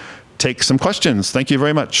to take some questions. Thank you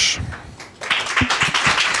very much.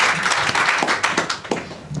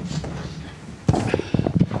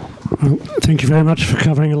 Well, thank you very much for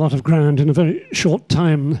covering a lot of ground in a very short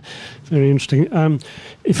time. Very interesting.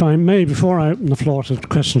 If I may, before I open the floor to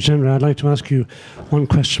questions generally, I'd like to ask you one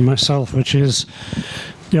question myself, which is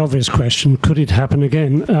the obvious question: could it happen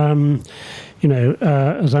again?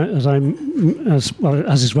 As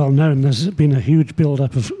is well known, there's been a huge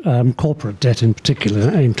build-up of corporate debt in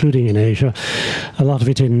particular, including in Asia, a lot of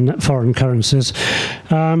it in foreign currencies.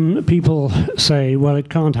 People say, well, it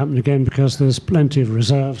can't happen again because there's plenty of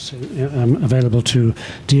reserves available to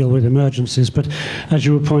deal with emergencies. But as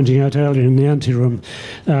you were pointing out earlier in the ante-room,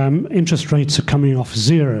 interest rates are coming off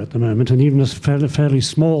zero at the moment, and even a fairly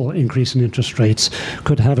small increase in interest rates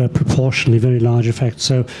could have a proportionally very large effect.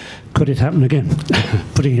 So could it happen again?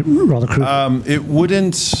 Putting it rather crudely. It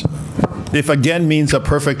wouldn't. If again means a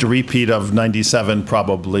perfect repeat of 97,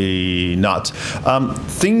 probably not.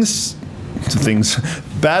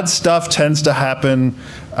 Bad stuff tends to happen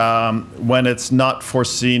when it's not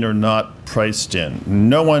foreseen or not priced in.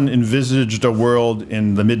 No one envisaged a world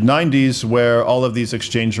in the mid-90s where all of these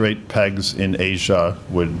exchange rate pegs in Asia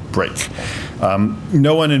would break.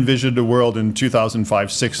 No one envisioned a world in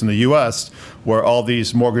 2005-06 in the US where all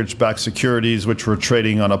these mortgage-backed securities, which were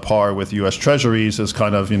trading on a par with US Treasuries, is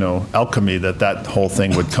kind of, alchemy, that whole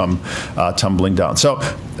thing would come tumbling down. So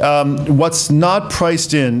what's not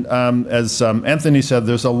priced in, as Anthony said,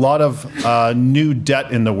 there's a lot of new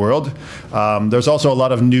debt in the world. There's also a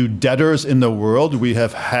lot of new debtors in the world. We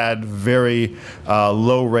have had very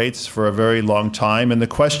low rates for a very long time. And the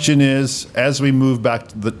question is, as we move back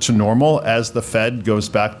to normal, as the Fed goes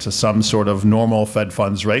back to some sort of normal Fed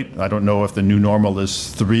funds rate, I don't know if the new normal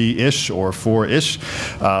is 3-ish or 4-ish.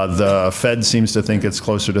 The Fed seems to think it's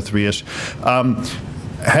closer to 3-ish.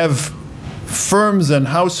 Have firms and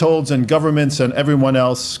households and governments and everyone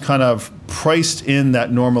else kind of priced in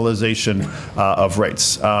that normalization of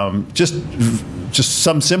rates? Just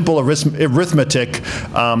some simple arithmetic.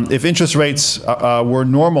 If interest rates were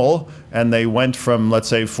normal and they went from, let's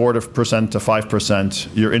say, 4% to 5%,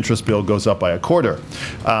 your interest bill goes up by a quarter.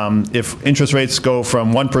 If interest rates go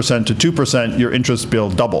from 1% to 2%, your interest bill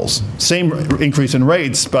doubles. Same increase in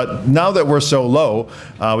rates, but now that we're so low,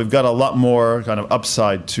 we've got a lot more kind of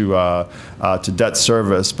upside to to debt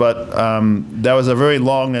service. But that was a very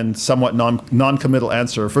long and somewhat non-committal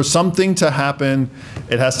answer. For something to happen,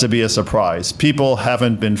 it has to be a surprise. People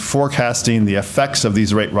haven't been forecasting the effects of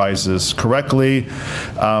these rate rises correctly.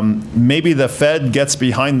 Maybe the Fed gets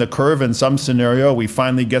behind the curve in some scenario. We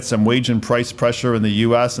finally get some wage and price pressure in the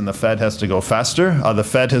US and the Fed has to go faster. The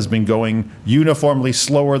Fed has been going uniformly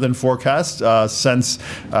slower than forecast since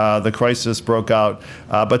the crisis broke out.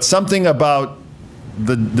 But something about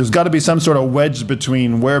there's got to be some sort of wedge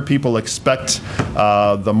between where people expect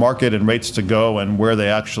the market and rates to go and where they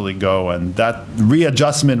actually go, and that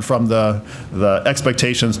readjustment from the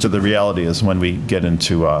expectations to the reality is when we get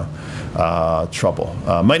into trouble.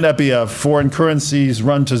 Might not be a foreign currencies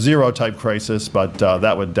run to zero type crisis, but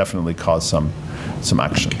that would definitely cause some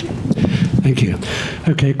action. Thank you.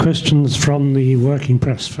 Okay, questions from the working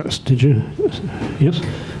press first. Did you? Yes.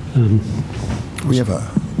 We have a.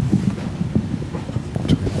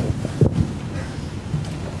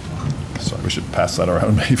 Sorry, we should pass that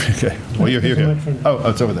around maybe. Okay. Well, you're here. Oh,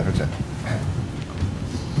 it's over there. Okay.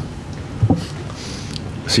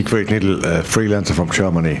 Siegfried Nidl, freelancer from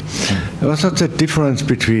Germany. Was not the difference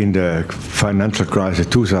between the financial crisis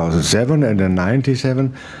 2007 and then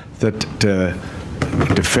 97 that the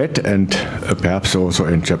Fed and perhaps also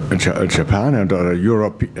in Japan and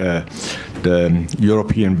Europe, the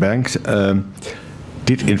European banks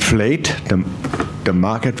did inflate the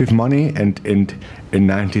market with money, and in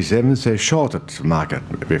 97 they shorted the market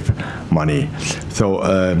with money. So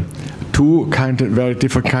two very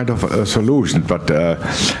different kind of solutions. But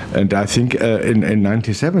and I think in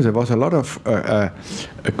 97 there was a lot of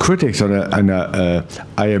critics on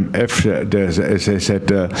IMF. They said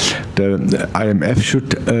the IMF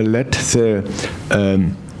should let the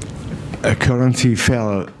currency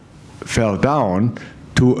fell down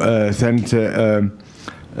to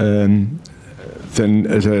then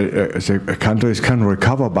the countries can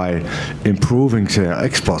recover by improving their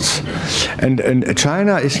exports. And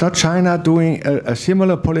China is not China doing a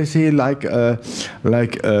similar policy like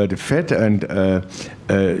the Fed and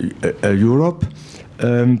Europe,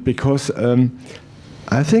 because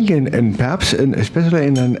I think perhaps especially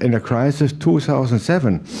in a crisis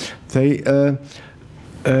 2007, they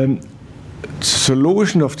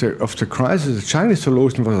solution of the crisis, the Chinese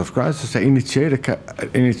solution was of crisis, they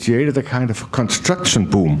initiated a kind of construction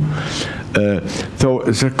boom. So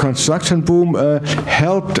the construction boom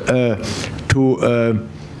helped to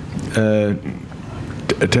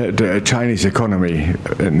the Chinese economy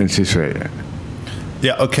in this way.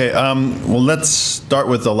 Yeah, okay. Well, let's start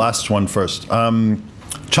with the last one first.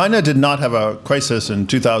 China did not have a crisis in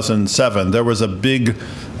 2007. There was a big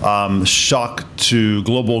shock to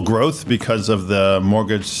global growth because of the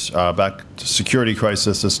mortgage-backed security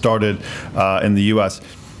crisis that started in the U.S.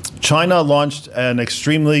 China launched an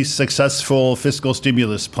extremely successful fiscal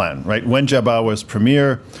stimulus plan, right? Wen Jiabao was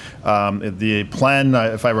premier. The plan,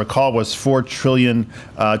 if I recall, was 4 trillion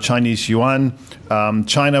Chinese yuan.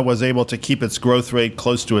 China was able to keep its growth rate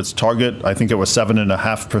close to its target. I think it was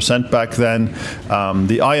 7.5% back then.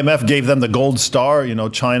 The IMF gave them the gold star. You know,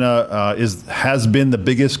 China has been the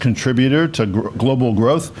biggest contributor to global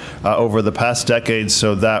growth over the past decade.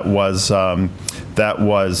 So that was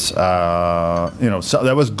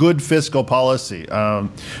good fiscal policy. I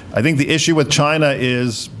think the issue with China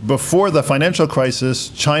is before the financial crisis,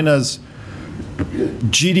 China's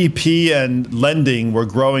GDP and lending were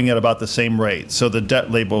growing at about the same rate, so the debt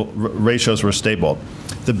ratios were stable.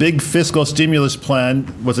 The big fiscal stimulus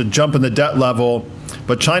plan was a jump in the debt level,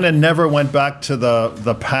 but China never went back to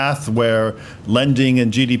the path where lending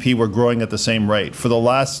and GDP were growing at the same rate. For the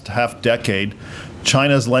last half decade,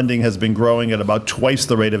 China's lending has been growing at about twice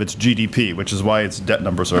the rate of its GDP, which is why its debt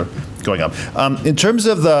numbers are going up. In terms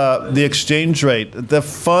of the exchange rate, the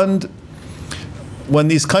fund, when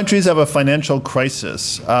these countries have a financial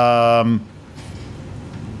crisis,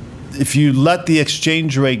 if you let the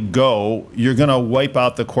exchange rate go, you're going to wipe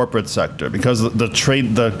out the corporate sector, because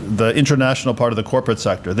the international part of the corporate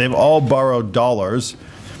sector, they've all borrowed dollars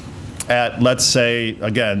at, let's say,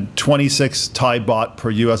 again, 26 Thai baht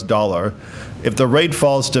per US dollar. If the rate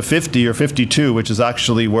falls to 50 or 52, which is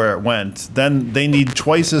actually where it went, then they need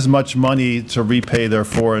twice as much money to repay their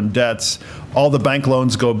foreign debts. All the bank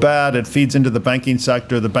loans go bad. It feeds into the banking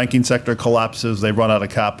sector. The banking sector collapses. They run out of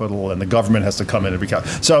capital, and the government has to come in and recap.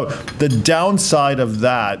 So the downside of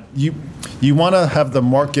that, you want to have the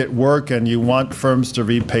market work, and you want firms to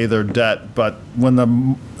repay their debt. But when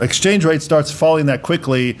the exchange rate starts falling that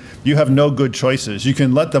quickly, you have no good choices. You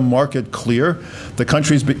can let the market clear. The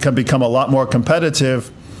countries can become a lot more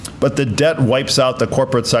competitive. but the debt wipes out the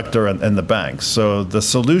corporate sector and the banks. So the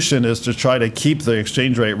solution is to try to keep the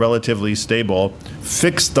exchange rate relatively stable,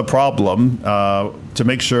 fix the problem to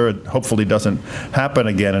make sure it hopefully doesn't happen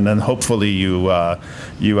again, and then hopefully you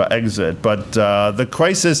exit. But the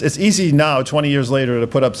crisis, it's easy now, 20 years later, to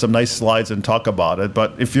put up some nice slides and talk about it.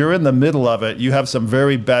 But if you're in the middle of it, you have some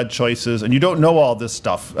very bad choices, and you don't know all this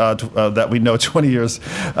stuff that we know 20 years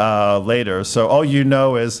later. So all you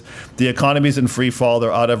know is the economy's in free fall,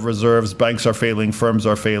 they're out of reserves, banks are failing, firms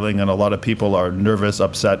are failing, and a lot of people are nervous,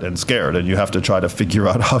 upset, and scared. And you have to try to figure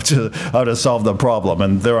out how to solve the problem.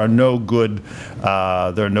 And there are no good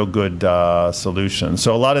solutions.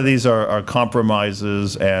 So a lot of these are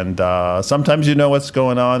compromises, and sometimes you know what's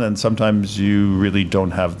going on, and sometimes you really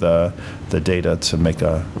don't have the data to make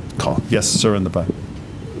a call. Yes, sir, in the back.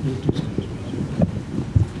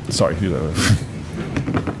 Sorry.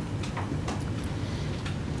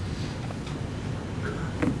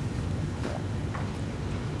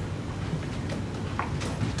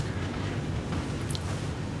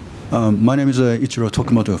 My name is Ichiro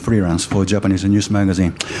Tokumoto, freelance for Japanese news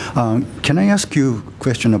magazine. Can I ask you a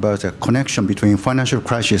question about the connection between financial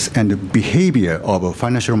crisis and the behavior of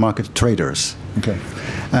financial market traders? Okay.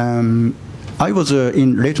 I was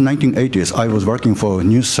in late 1980s. I was working for a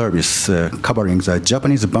news service covering the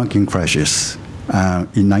Japanese banking crisis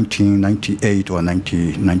in 1998 or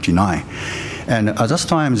 1999, and at that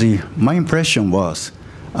time, my impression was.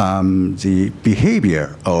 The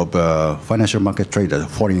behavior of financial market traders,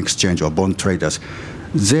 foreign exchange or bond traders,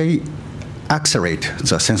 they accelerate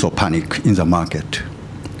the sense of panic in the market.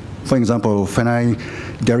 For example, when I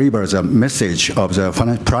deliver the message of the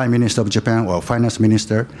Prime Minister of Japan or Finance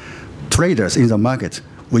Minister, traders in the market,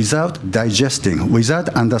 without digesting, without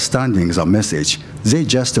understanding the message, they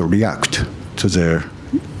just react to their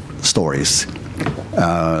stories,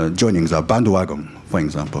 joining the bandwagon, for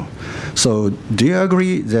example. So do you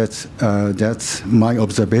agree that that's my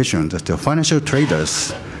observation, that the financial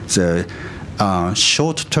traders, the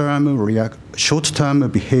short-term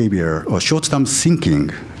behavior or short-term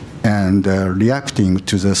thinking and reacting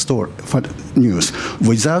to the news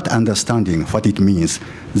without understanding what it means,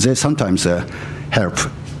 they sometimes help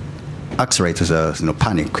accelerate the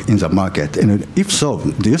panic in the market? And if so,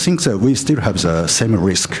 do you think that we still have the same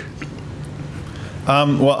risk?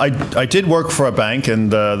 Well, I did work for a bank,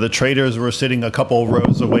 and the traders were sitting a couple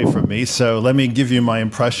rows away from me. So let me give you my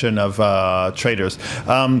impression of traders.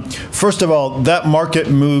 First of all, that market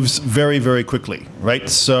moves very, very quickly, right?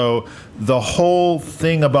 So the whole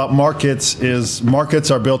thing about markets is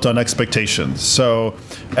markets are built on expectations. So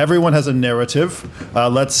everyone has a narrative.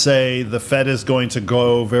 Let's say the Fed is going to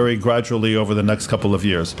go very gradually over the next couple of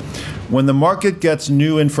years. When the market gets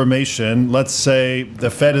new information, let's say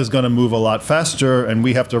the Fed is going to move a lot faster and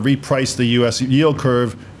we have to reprice the US yield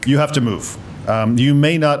curve, you have to move. You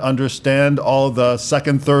may not understand all the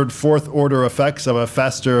second, third, fourth order effects of a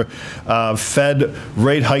faster Fed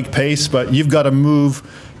rate hike pace, but you've got to move,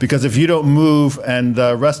 because if you don't move and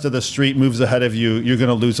the rest of the street moves ahead of you, you're going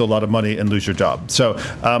to lose a lot of money and lose your job. So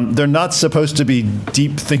they're not supposed to be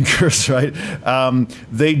deep thinkers, right?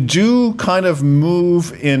 They do kind of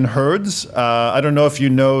move in herds. I don't know if you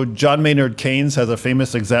know, John Maynard Keynes has a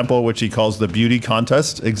famous example, which he calls the beauty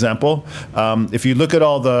contest example. If you look at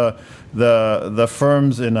all the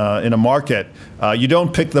firms in a market, you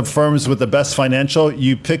don't pick the firms with the best financial,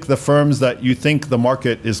 you pick the firms that you think the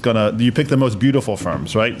market is you pick the most beautiful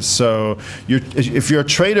firms, right? So if you're a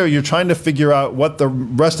trader, you're trying to figure out what the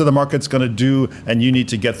rest of the market's gonna do, and you need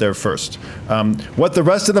to get there first. What the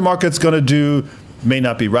rest of the market's gonna do may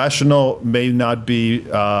not be rational, may not be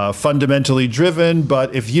fundamentally driven,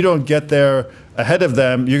 but if you don't get there ahead of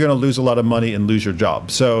them, you're going to lose a lot of money and lose your job.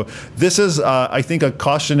 So this is, I think, a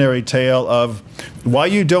cautionary tale of why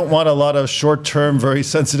you don't want a lot of short-term, very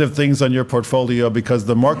sensitive things on your portfolio, because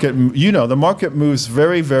the market, the market moves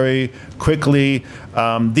very, very quickly.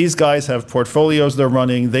 These guys have portfolios they're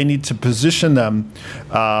running. They need to position them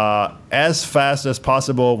as fast as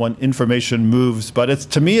possible when information moves. But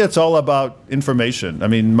to me, it's all about information. I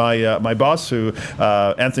mean, my boss, who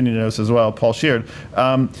Anthony knows as well, Paul Sheard,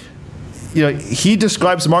 he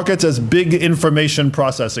describes markets as big information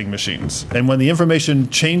processing machines. And when the information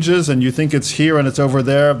changes and you think it's here and it's over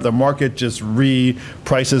there, the market just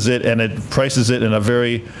reprices it, and it prices it in a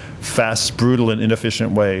very fast, brutal, and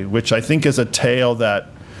inefficient way, which I think is a tale that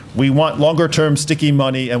we want longer-term sticky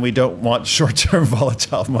money and we don't want short-term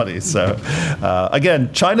volatile money. So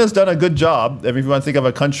again, China's done a good job. If you want to think of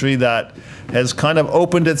a country that has kind of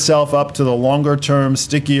opened itself up to the longer-term,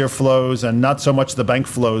 stickier flows and not so much the bank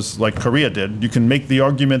flows like Korea did. You can make the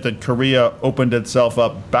argument that Korea opened itself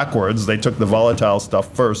up backwards. They took the volatile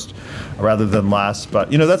stuff first rather than last.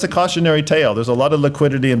 But, you know, that's a cautionary tale. There's a lot of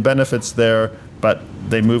liquidity and benefits there, but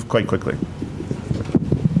they move quite quickly.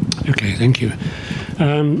 Okay, thank you.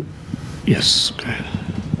 Yes, go ahead.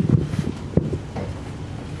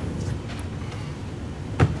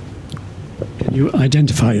 Can you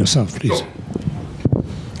identify yourself, please? Sure.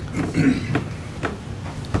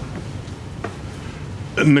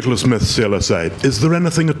 Nicholas Smith, CLSA. Is there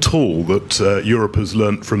anything at all that Europe has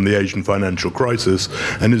learnt from the Asian financial crisis,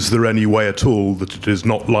 and is there any way at all that it is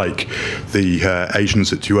not like the Asian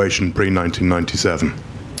situation pre-1997?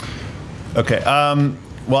 Okay.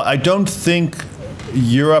 Well, I don't think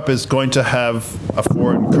Europe is going to have a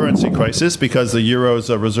foreign currency crisis because the euro is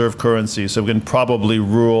a reserve currency, so we can probably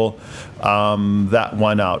rule that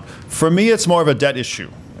one out. For me, it's more of a debt issue.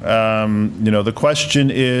 You know, the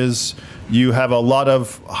question is, you have a lot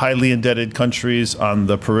of highly indebted countries on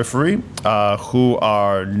the periphery who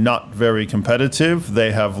are not very competitive.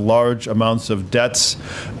 They have large amounts of debts.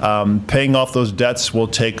 Paying off those debts will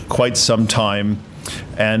take quite some time.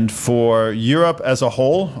 And for Europe as a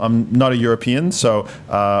whole, I'm not a European, so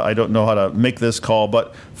I don't know how to make this call,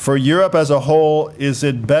 but for Europe as a whole, is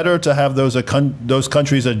it better to have those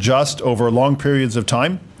countries adjust over long periods of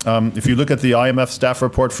time? If you look at the IMF staff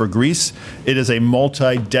report for Greece, it is a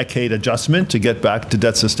multi-decade adjustment to get back to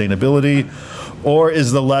debt sustainability. Or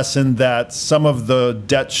is the lesson that some of the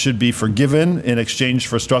debt should be forgiven in exchange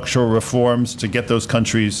for structural reforms to get those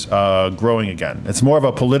countries growing again? It's more of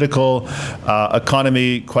a political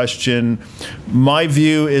economy question. My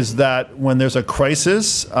view is that when there's a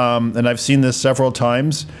crisis, and I've seen this several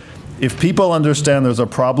times, if people understand there's a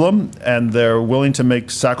problem and they're willing to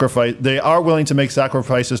make they are willing to make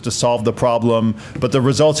sacrifices to solve the problem, but the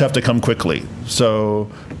results have to come quickly. So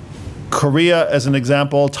Korea as an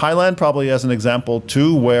example, Thailand probably as an example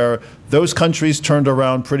too, where those countries turned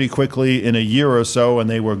around pretty quickly in a year or so and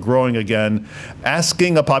they were growing again.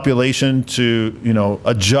 Asking a population to, you know,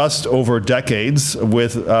 adjust over decades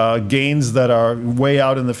with gains that are way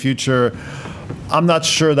out in the future, I'm not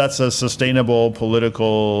sure that's a sustainable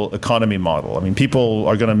political economy model. I mean, people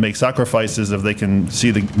are going to make sacrifices if they can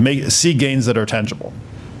see gains that are tangible.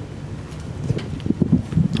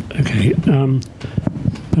 Okay.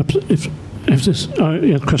 Perhaps if this,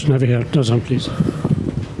 yeah, question over here, Dozan, please.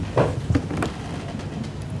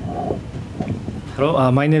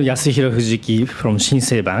 Hello, my name is Yasuhiro Fujiki from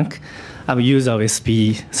Shinsei Bank. I'm a user of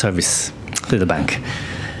SP service to the bank.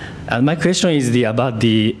 And my question is about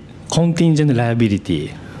the contingent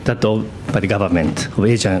liability that owed by the government of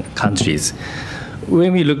Asian countries.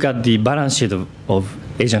 When we look at the balance sheet of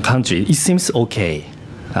Asian countries, it seems okay,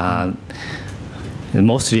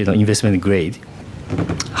 mostly the investment grade.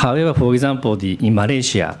 However, for example, in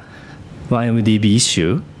Malaysia, one MDB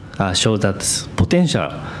issue shows that potential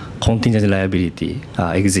contingent liability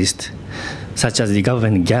exists, such as the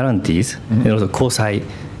government guarantees and also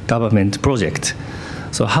quasi-government project.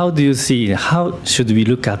 So how do you see, how should we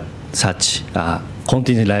look at such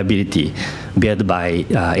contingent liability beared by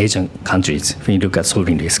Asian countries when you look at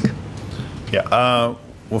sovereign risk? Yeah.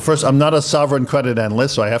 Well, first, I'm not a sovereign credit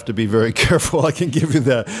analyst, so I have to be very careful. I can give you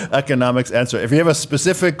the economics answer. If you have a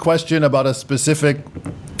specific question about a specific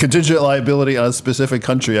contingent liability on a specific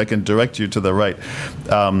country, I can direct you to the right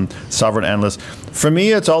sovereign analyst. For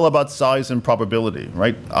me, it's all about size and probability,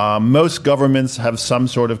 right? Most governments have some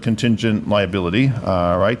sort of contingent liability,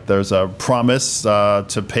 right? There's a promise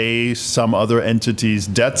to pay some other entity's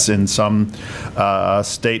debts in some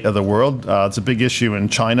state of the world. It's a big issue in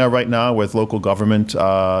China right now with local government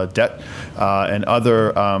debt and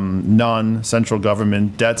other non-central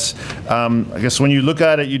government debts. I guess when you look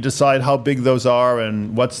at it, you decide how big those are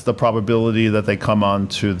and what's the probability that they come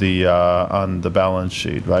onto the on the balance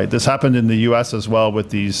sheet, right? This happened in the U.S. as well with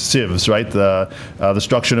these SIVs, right? The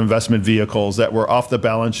structured investment vehicles that were off the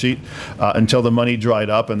balance sheet until the money dried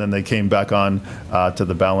up, and then they came back on to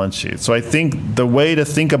the balance sheet. So I think the way to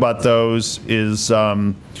think about those is,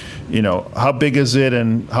 you know, how big is it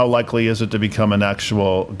and how likely is it to become an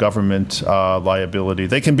actual government liability?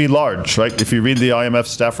 They can be large, right? If you read the IMF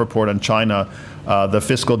staff report on China, the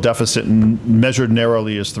fiscal deficit measured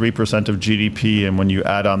narrowly is 3% of GDP, and when you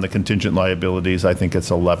add on the contingent liabilities, I think it's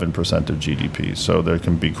 11% of GDP. So there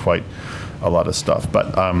can be quite a lot of stuff.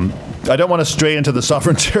 But I don't want to stray into the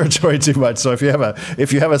sovereign territory too much. So if you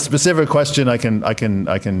have a specific question, I can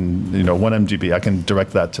 1MDB, I can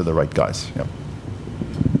direct that to the right guys. Yeah.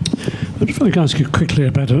 I'd like to ask you quickly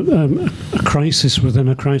about a crisis within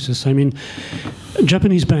a crisis. I mean,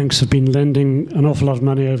 Japanese banks have been lending an awful lot of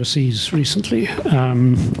money overseas recently,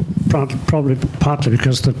 probably partly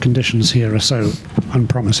because the conditions here are so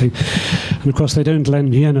unpromising. And of course, they don't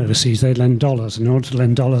lend yen overseas, they lend dollars. In order to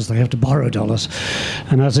lend dollars, they have to borrow dollars.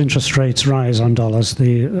 And as interest rates rise on dollars,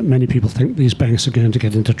 many people think these banks are going to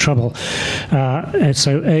get into trouble.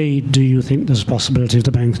 So A, do you think there's a possibility of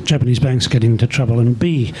the Japanese banks getting into trouble? And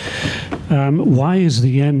B, why is the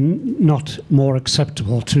yen not more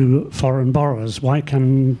acceptable to foreign borrowers? Why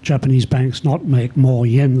can Japanese banks not make more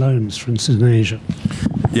yen loans, for instance, in Asia?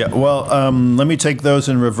 Yeah, well, let me take those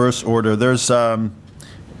in reverse order. There's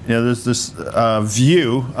this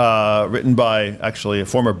view written by actually a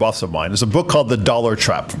former boss of mine. There's a book called The Dollar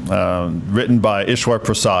Trap, written by Ishwar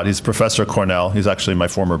Prasad. He's Professor Cornell. He's actually my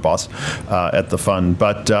former boss at the fund.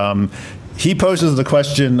 But he poses the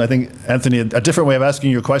question, I think, Anthony, a different way of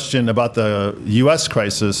asking your question about the U.S.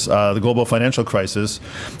 crisis, the global financial crisis,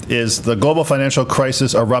 is the global financial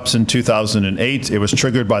crisis erupts in 2008. It was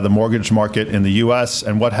triggered by the mortgage market in the U.S.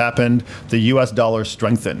 And what happened? The U.S. dollar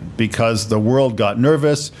strengthened because the world got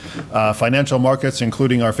nervous. Financial markets,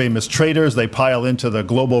 including our famous traders, they pile into the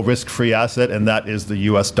global risk-free asset, and that is the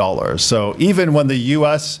U.S. dollar. So even when the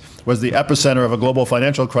U.S. was the epicenter of a global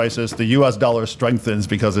financial crisis, the U.S. dollar strengthens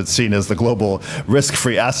because it's seen as the global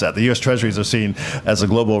risk-free asset. The U.S. Treasuries are seen as a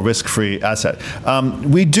global risk-free asset.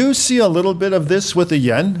 We do see a little bit of this with the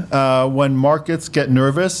yen when markets get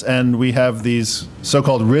nervous and we have these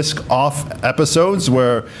so-called risk-off episodes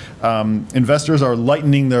where investors are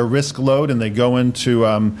lightening their risk load and they go into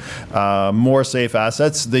more safe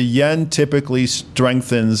assets. The yen typically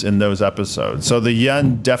strengthens in those episodes. So the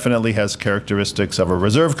yen definitely has characteristics of a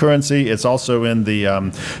reserve currency. It's also in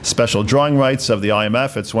the special drawing rights of the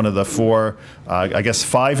IMF. It's one of the four, I guess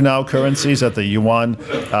 5 now currencies that the yuan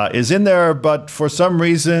is in there. But for some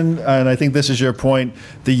reason, and I think this is your point,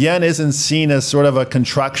 the yen isn't seen as sort of a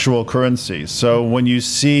contractual currency. So when you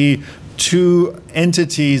see two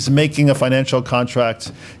entities making a financial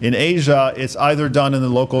contract in Asia, it's either done in the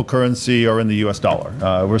local currency or in the US dollar.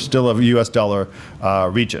 We're still a US dollar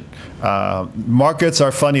region. Markets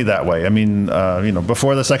are funny that way. I mean,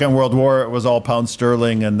 before the Second World War, it was all pound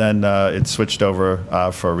sterling, and then it switched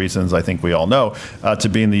over for reasons I think we all know to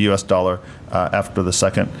being the US dollar after the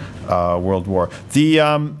Second World War.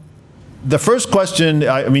 The first question,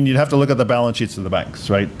 I mean, you'd have to look at the balance sheets of the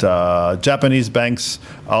banks, right? Japanese banks,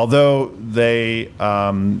 although they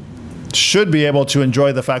should be able to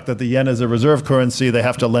enjoy the fact that the yen is a reserve currency, they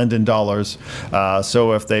have to lend in dollars.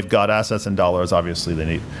 So if they've got assets in dollars, obviously they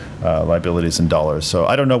need liabilities in dollars. So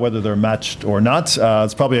I don't know whether they're matched or not.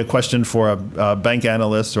 It's probably a question for a bank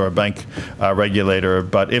analyst or a bank regulator.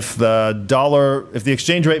 But if if the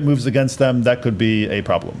exchange rate moves against them, that could be a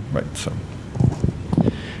problem, right? So.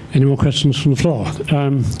 Any more questions from the floor?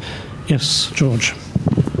 Yes, George.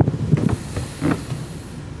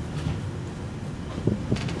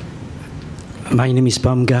 My name is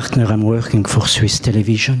Baumgartner. I'm working for Swiss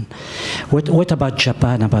television. What about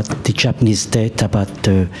Japan, about the Japanese debt, about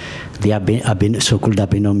the so-called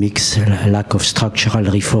Abenomics, lack of structural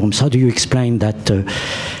reforms? How do you explain that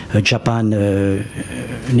Japan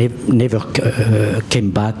never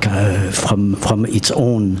came back from its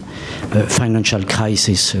own financial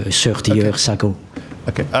crisis 30 years ago?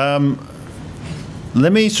 Okay.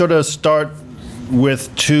 Let me sort of start with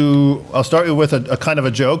I'll start with a kind of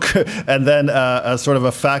a joke and then a sort of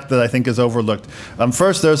a fact that I think is overlooked.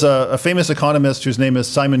 First, there's a famous economist whose name is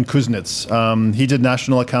Simon Kuznets. He did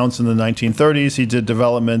national accounts in the 1930s. He did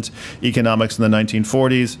development economics in the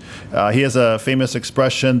 1940s. He has a famous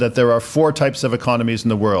expression that there are 4 types of economies in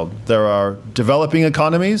the world. There are developing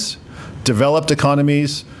economies, developed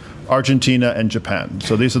economies, Argentina, and Japan.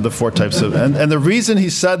 So these are the 4 types of, and the reason he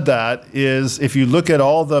said that is if you look at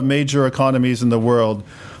all the major economies in the world,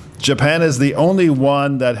 Japan is the only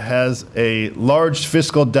one that has a large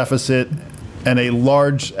fiscal deficit and a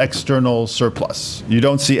large external surplus. You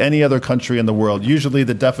don't see any other country in the world. Usually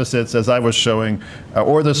the deficits, as I was showing,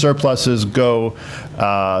 or the surpluses go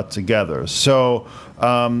together. So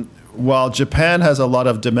while Japan has a lot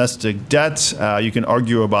of domestic debt, you can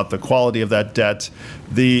argue about the quality of that debt.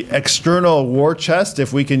 The external war chest,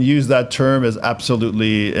 if we can use that term, is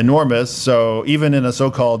absolutely enormous. So even in a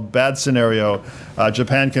so-called bad scenario,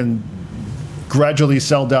 Japan can gradually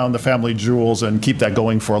sell down the family jewels and keep that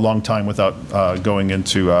going for a long time without going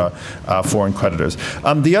into foreign creditors.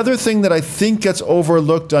 The other thing that I think gets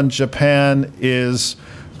overlooked on Japan is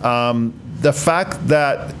the fact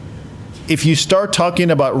that if you start talking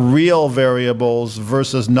about real variables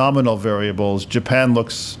versus nominal variables, Japan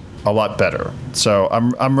looks a lot better. So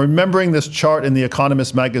I'm remembering this chart in the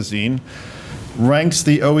Economist magazine, ranks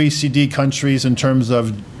the OECD countries in terms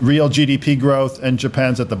of real GDP growth, and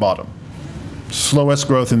Japan's at the bottom. Slowest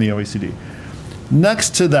growth in the OECD.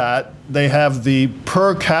 Next to that, they have the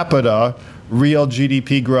per capita real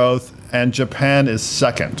GDP growth, and Japan is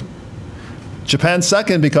second. Japan's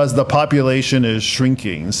second because the population is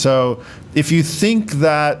shrinking. So if you think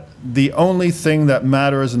that the only thing that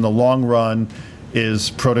matters in the long run is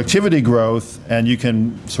productivity growth, and you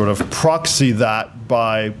can sort of proxy that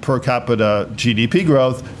by per capita GDP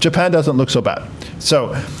growth, Japan doesn't look so bad.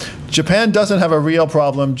 So Japan doesn't have a real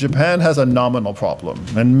problem, Japan has a nominal problem.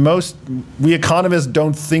 And we economists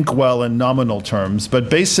don't think well in nominal terms, but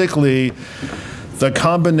basically the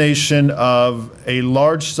combination of a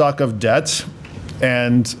large stock of debt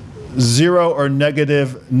and zero or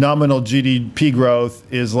negative nominal GDP growth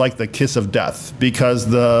is like the kiss of death, because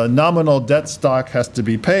the nominal debt stock has to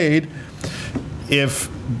be paid. If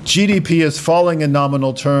GDP is falling in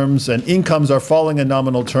nominal terms and incomes are falling in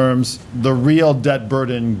nominal terms, the real debt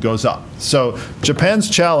burden goes up. So Japan's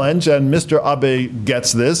challenge, and Mr. Abe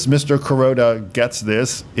gets this, Mr. Kuroda gets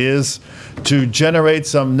this, is to generate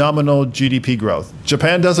some nominal GDP growth.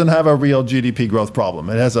 Japan doesn't have a real GDP growth problem.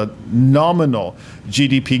 It has a nominal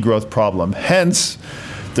GDP growth problem. Hence,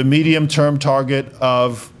 the medium-term target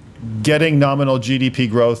of getting nominal GDP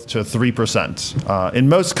growth to 3%. In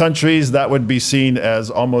most countries, that would be seen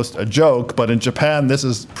as almost a joke, but in Japan, this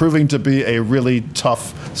is proving to be a really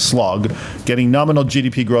tough slog, getting nominal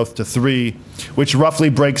GDP growth to 3%, which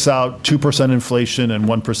roughly breaks out 2% inflation and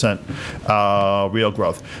 1% real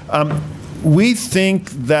growth. We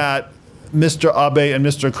think that Mr. Abe and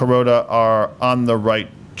Mr. Kuroda are on the right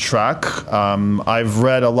track. I've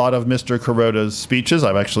read a lot of Mr. Kuroda's speeches.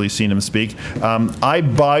 I've actually seen him speak. I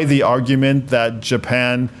buy the argument that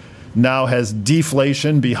Japan now has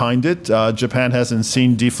deflation behind it. Japan hasn't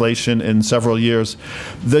seen deflation in several years.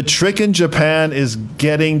 The trick in Japan is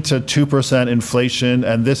getting to 2% inflation,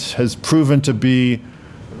 and this has proven to be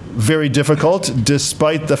very difficult,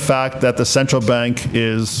 despite the fact that the central bank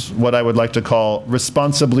is what I would like to call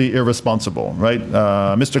responsibly irresponsible, right?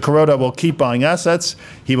 Mr. Kuroda will keep buying assets.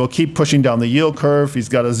 He will keep pushing down the yield curve. He's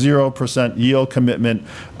got a 0% yield commitment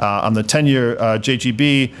on the 10-year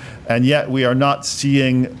JGB, and yet we are not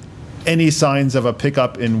seeing any signs of a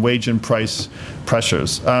pickup in wage and price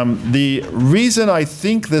pressures. The reason I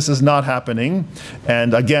think this is not happening,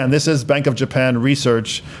 and again, this is Bank of Japan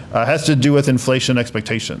research, has to do with inflation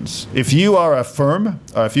expectations. If you are a firm,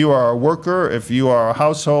 if you are a worker, if you are a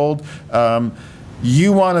household,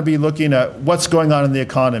 you want to be looking at what's going on in the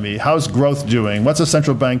economy. How's growth doing? What's the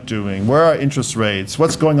central bank doing? Where are interest rates?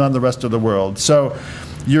 What's going on in the rest of the world? So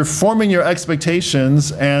you're forming your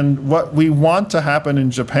expectations, and what we want to happen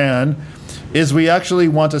in Japan is we actually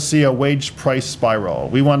want to see a wage price spiral.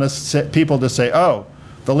 We want people to say, oh,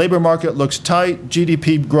 the labor market looks tight,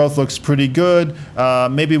 GDP growth looks pretty good,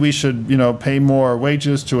 maybe we should pay more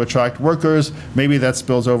wages to attract workers, maybe that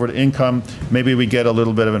spills over to income, maybe we get a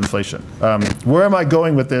little bit of inflation. Where am I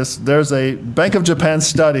going with this? There's a Bank of Japan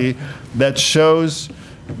study that shows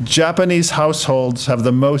Japanese households have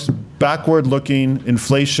the most backward-looking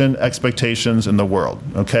inflation expectations in the world,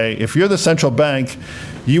 okay? If you're the central bank,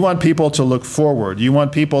 you want people to look forward. You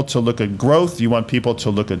want people to look at growth. You want people to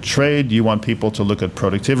look at trade. You want people to look at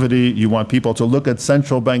productivity. You want people to look at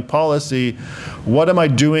central bank policy. What am I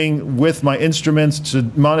doing with my instruments to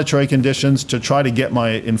monetary conditions to try to get my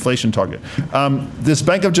inflation target? This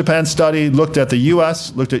Bank of Japan study looked at the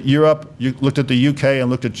US, looked at Europe, looked at the UK, and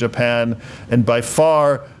looked at Japan, and by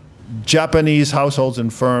far, Japanese households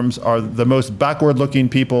and firms are the most backward-looking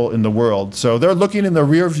people in the world. So they're looking in the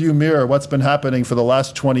rear-view mirror what's been happening for the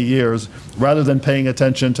last 20 years rather than paying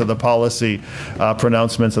attention to the policy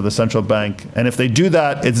pronouncements of the central bank. And if they do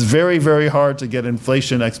that, it's very, very hard to get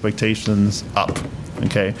inflation expectations up.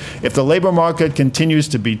 Okay? If the labor market continues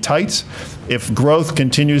to be tight, if growth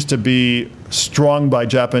continues to be strong by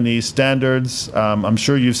Japanese standards, I'm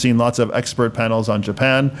sure you've seen lots of expert panels on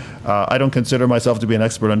Japan. I don't consider myself to be an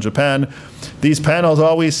expert on Japan. These panels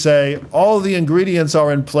always say all the ingredients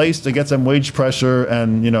are in place to get some wage pressure,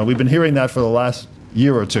 and we've been hearing that for the last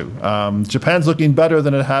year or two. Japan's looking better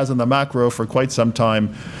than it has in the macro for quite some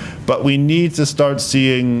time, but we need to start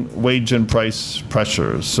seeing wage and price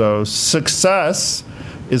pressures. So success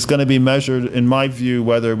is going to be measured, in my view,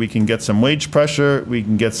 whether we can get some wage pressure, we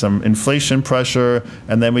can get some inflation pressure,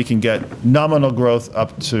 and then we can get nominal growth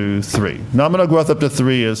up to 3. Nominal growth up to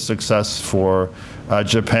 3 is success for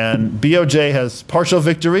Japan. BOJ has partial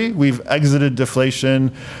victory. We've exited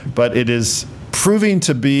deflation, but it is proving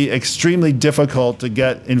to be extremely difficult to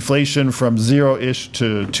get inflation from 0-ish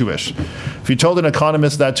to 2-ish. If you told an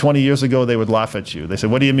economist that 20 years ago, they would laugh at you. They said,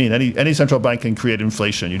 what do you mean? Any central bank can create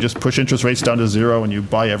inflation. You just push interest rates down to 0 and you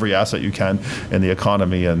buy every asset you can in the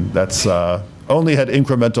economy. And that's only had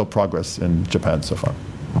incremental progress in Japan so far.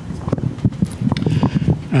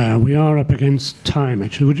 We are up against time,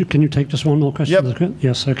 actually. Can you take just one more question? Yep.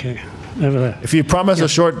 Yes, okay. Over there. If you promise a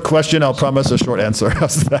short question, I'll promise a short answer.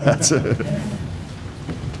 How's that?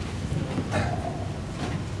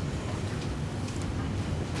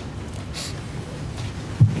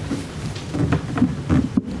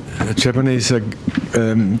 Japanese,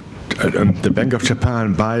 the Bank of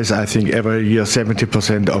Japan buys, I think, every year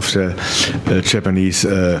 70% of the Japanese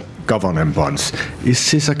government bonds.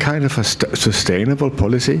 Is this a kind of a sustainable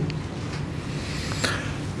policy?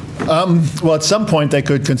 Well, at some point, they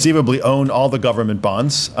could conceivably own all the government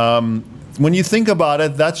bonds. When you think about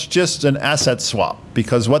it, that's just an asset swap,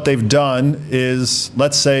 because what they've done is,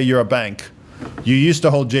 let's say you're a bank. You used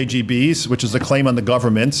to hold JGBs, which is a claim on the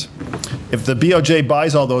government. If the BOJ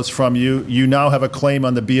buys all those from you, you now have a claim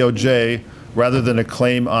on the BOJ rather than a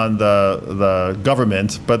claim on the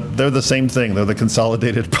government, but they're the same thing. They're the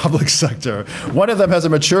consolidated public sector. One of them has a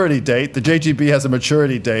maturity date. The JGB has a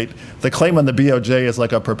maturity date. The claim on the BOJ is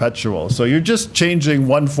like a perpetual. So you're just changing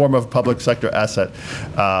one form of public sector asset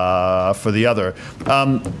for the other.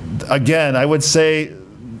 Again, I would say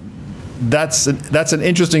that's an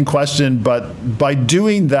interesting question, but by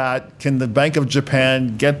doing that, can the Bank of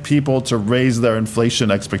Japan get people to raise their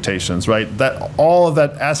inflation expectations, right? That all of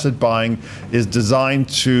that asset buying is designed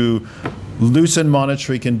to loosen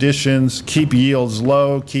monetary conditions, keep yields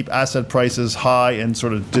low, keep asset prices high, and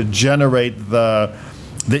sort of to generate the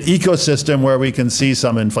ecosystem where we can see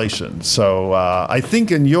some inflation. So I think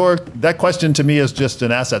that question to me is just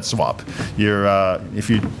an asset swap. If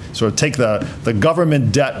you sort of take the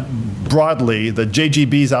government debt broadly, the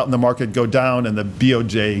JGBs out in the market go down and the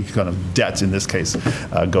BOJ kind of debt in this case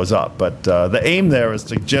goes up. But the aim there is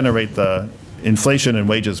to generate the inflation and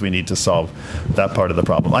wages we need to solve that part of the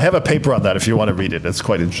problem. I have a paper on that if you want to read it. It's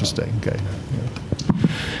quite interesting. Okay.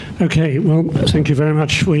 Okay, well, thank you very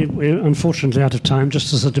much. We're unfortunately out of time,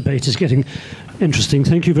 just as the debate is getting interesting.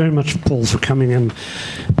 Thank you very much, Paul, for coming and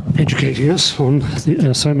educating us on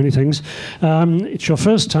so many things. It's your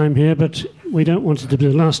first time here, but we don't want it to be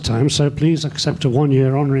the last time, so please accept a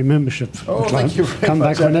one-year honorary membership. Oh, thank you very Come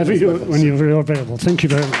much. back when you're available. Thank you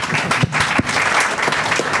very much.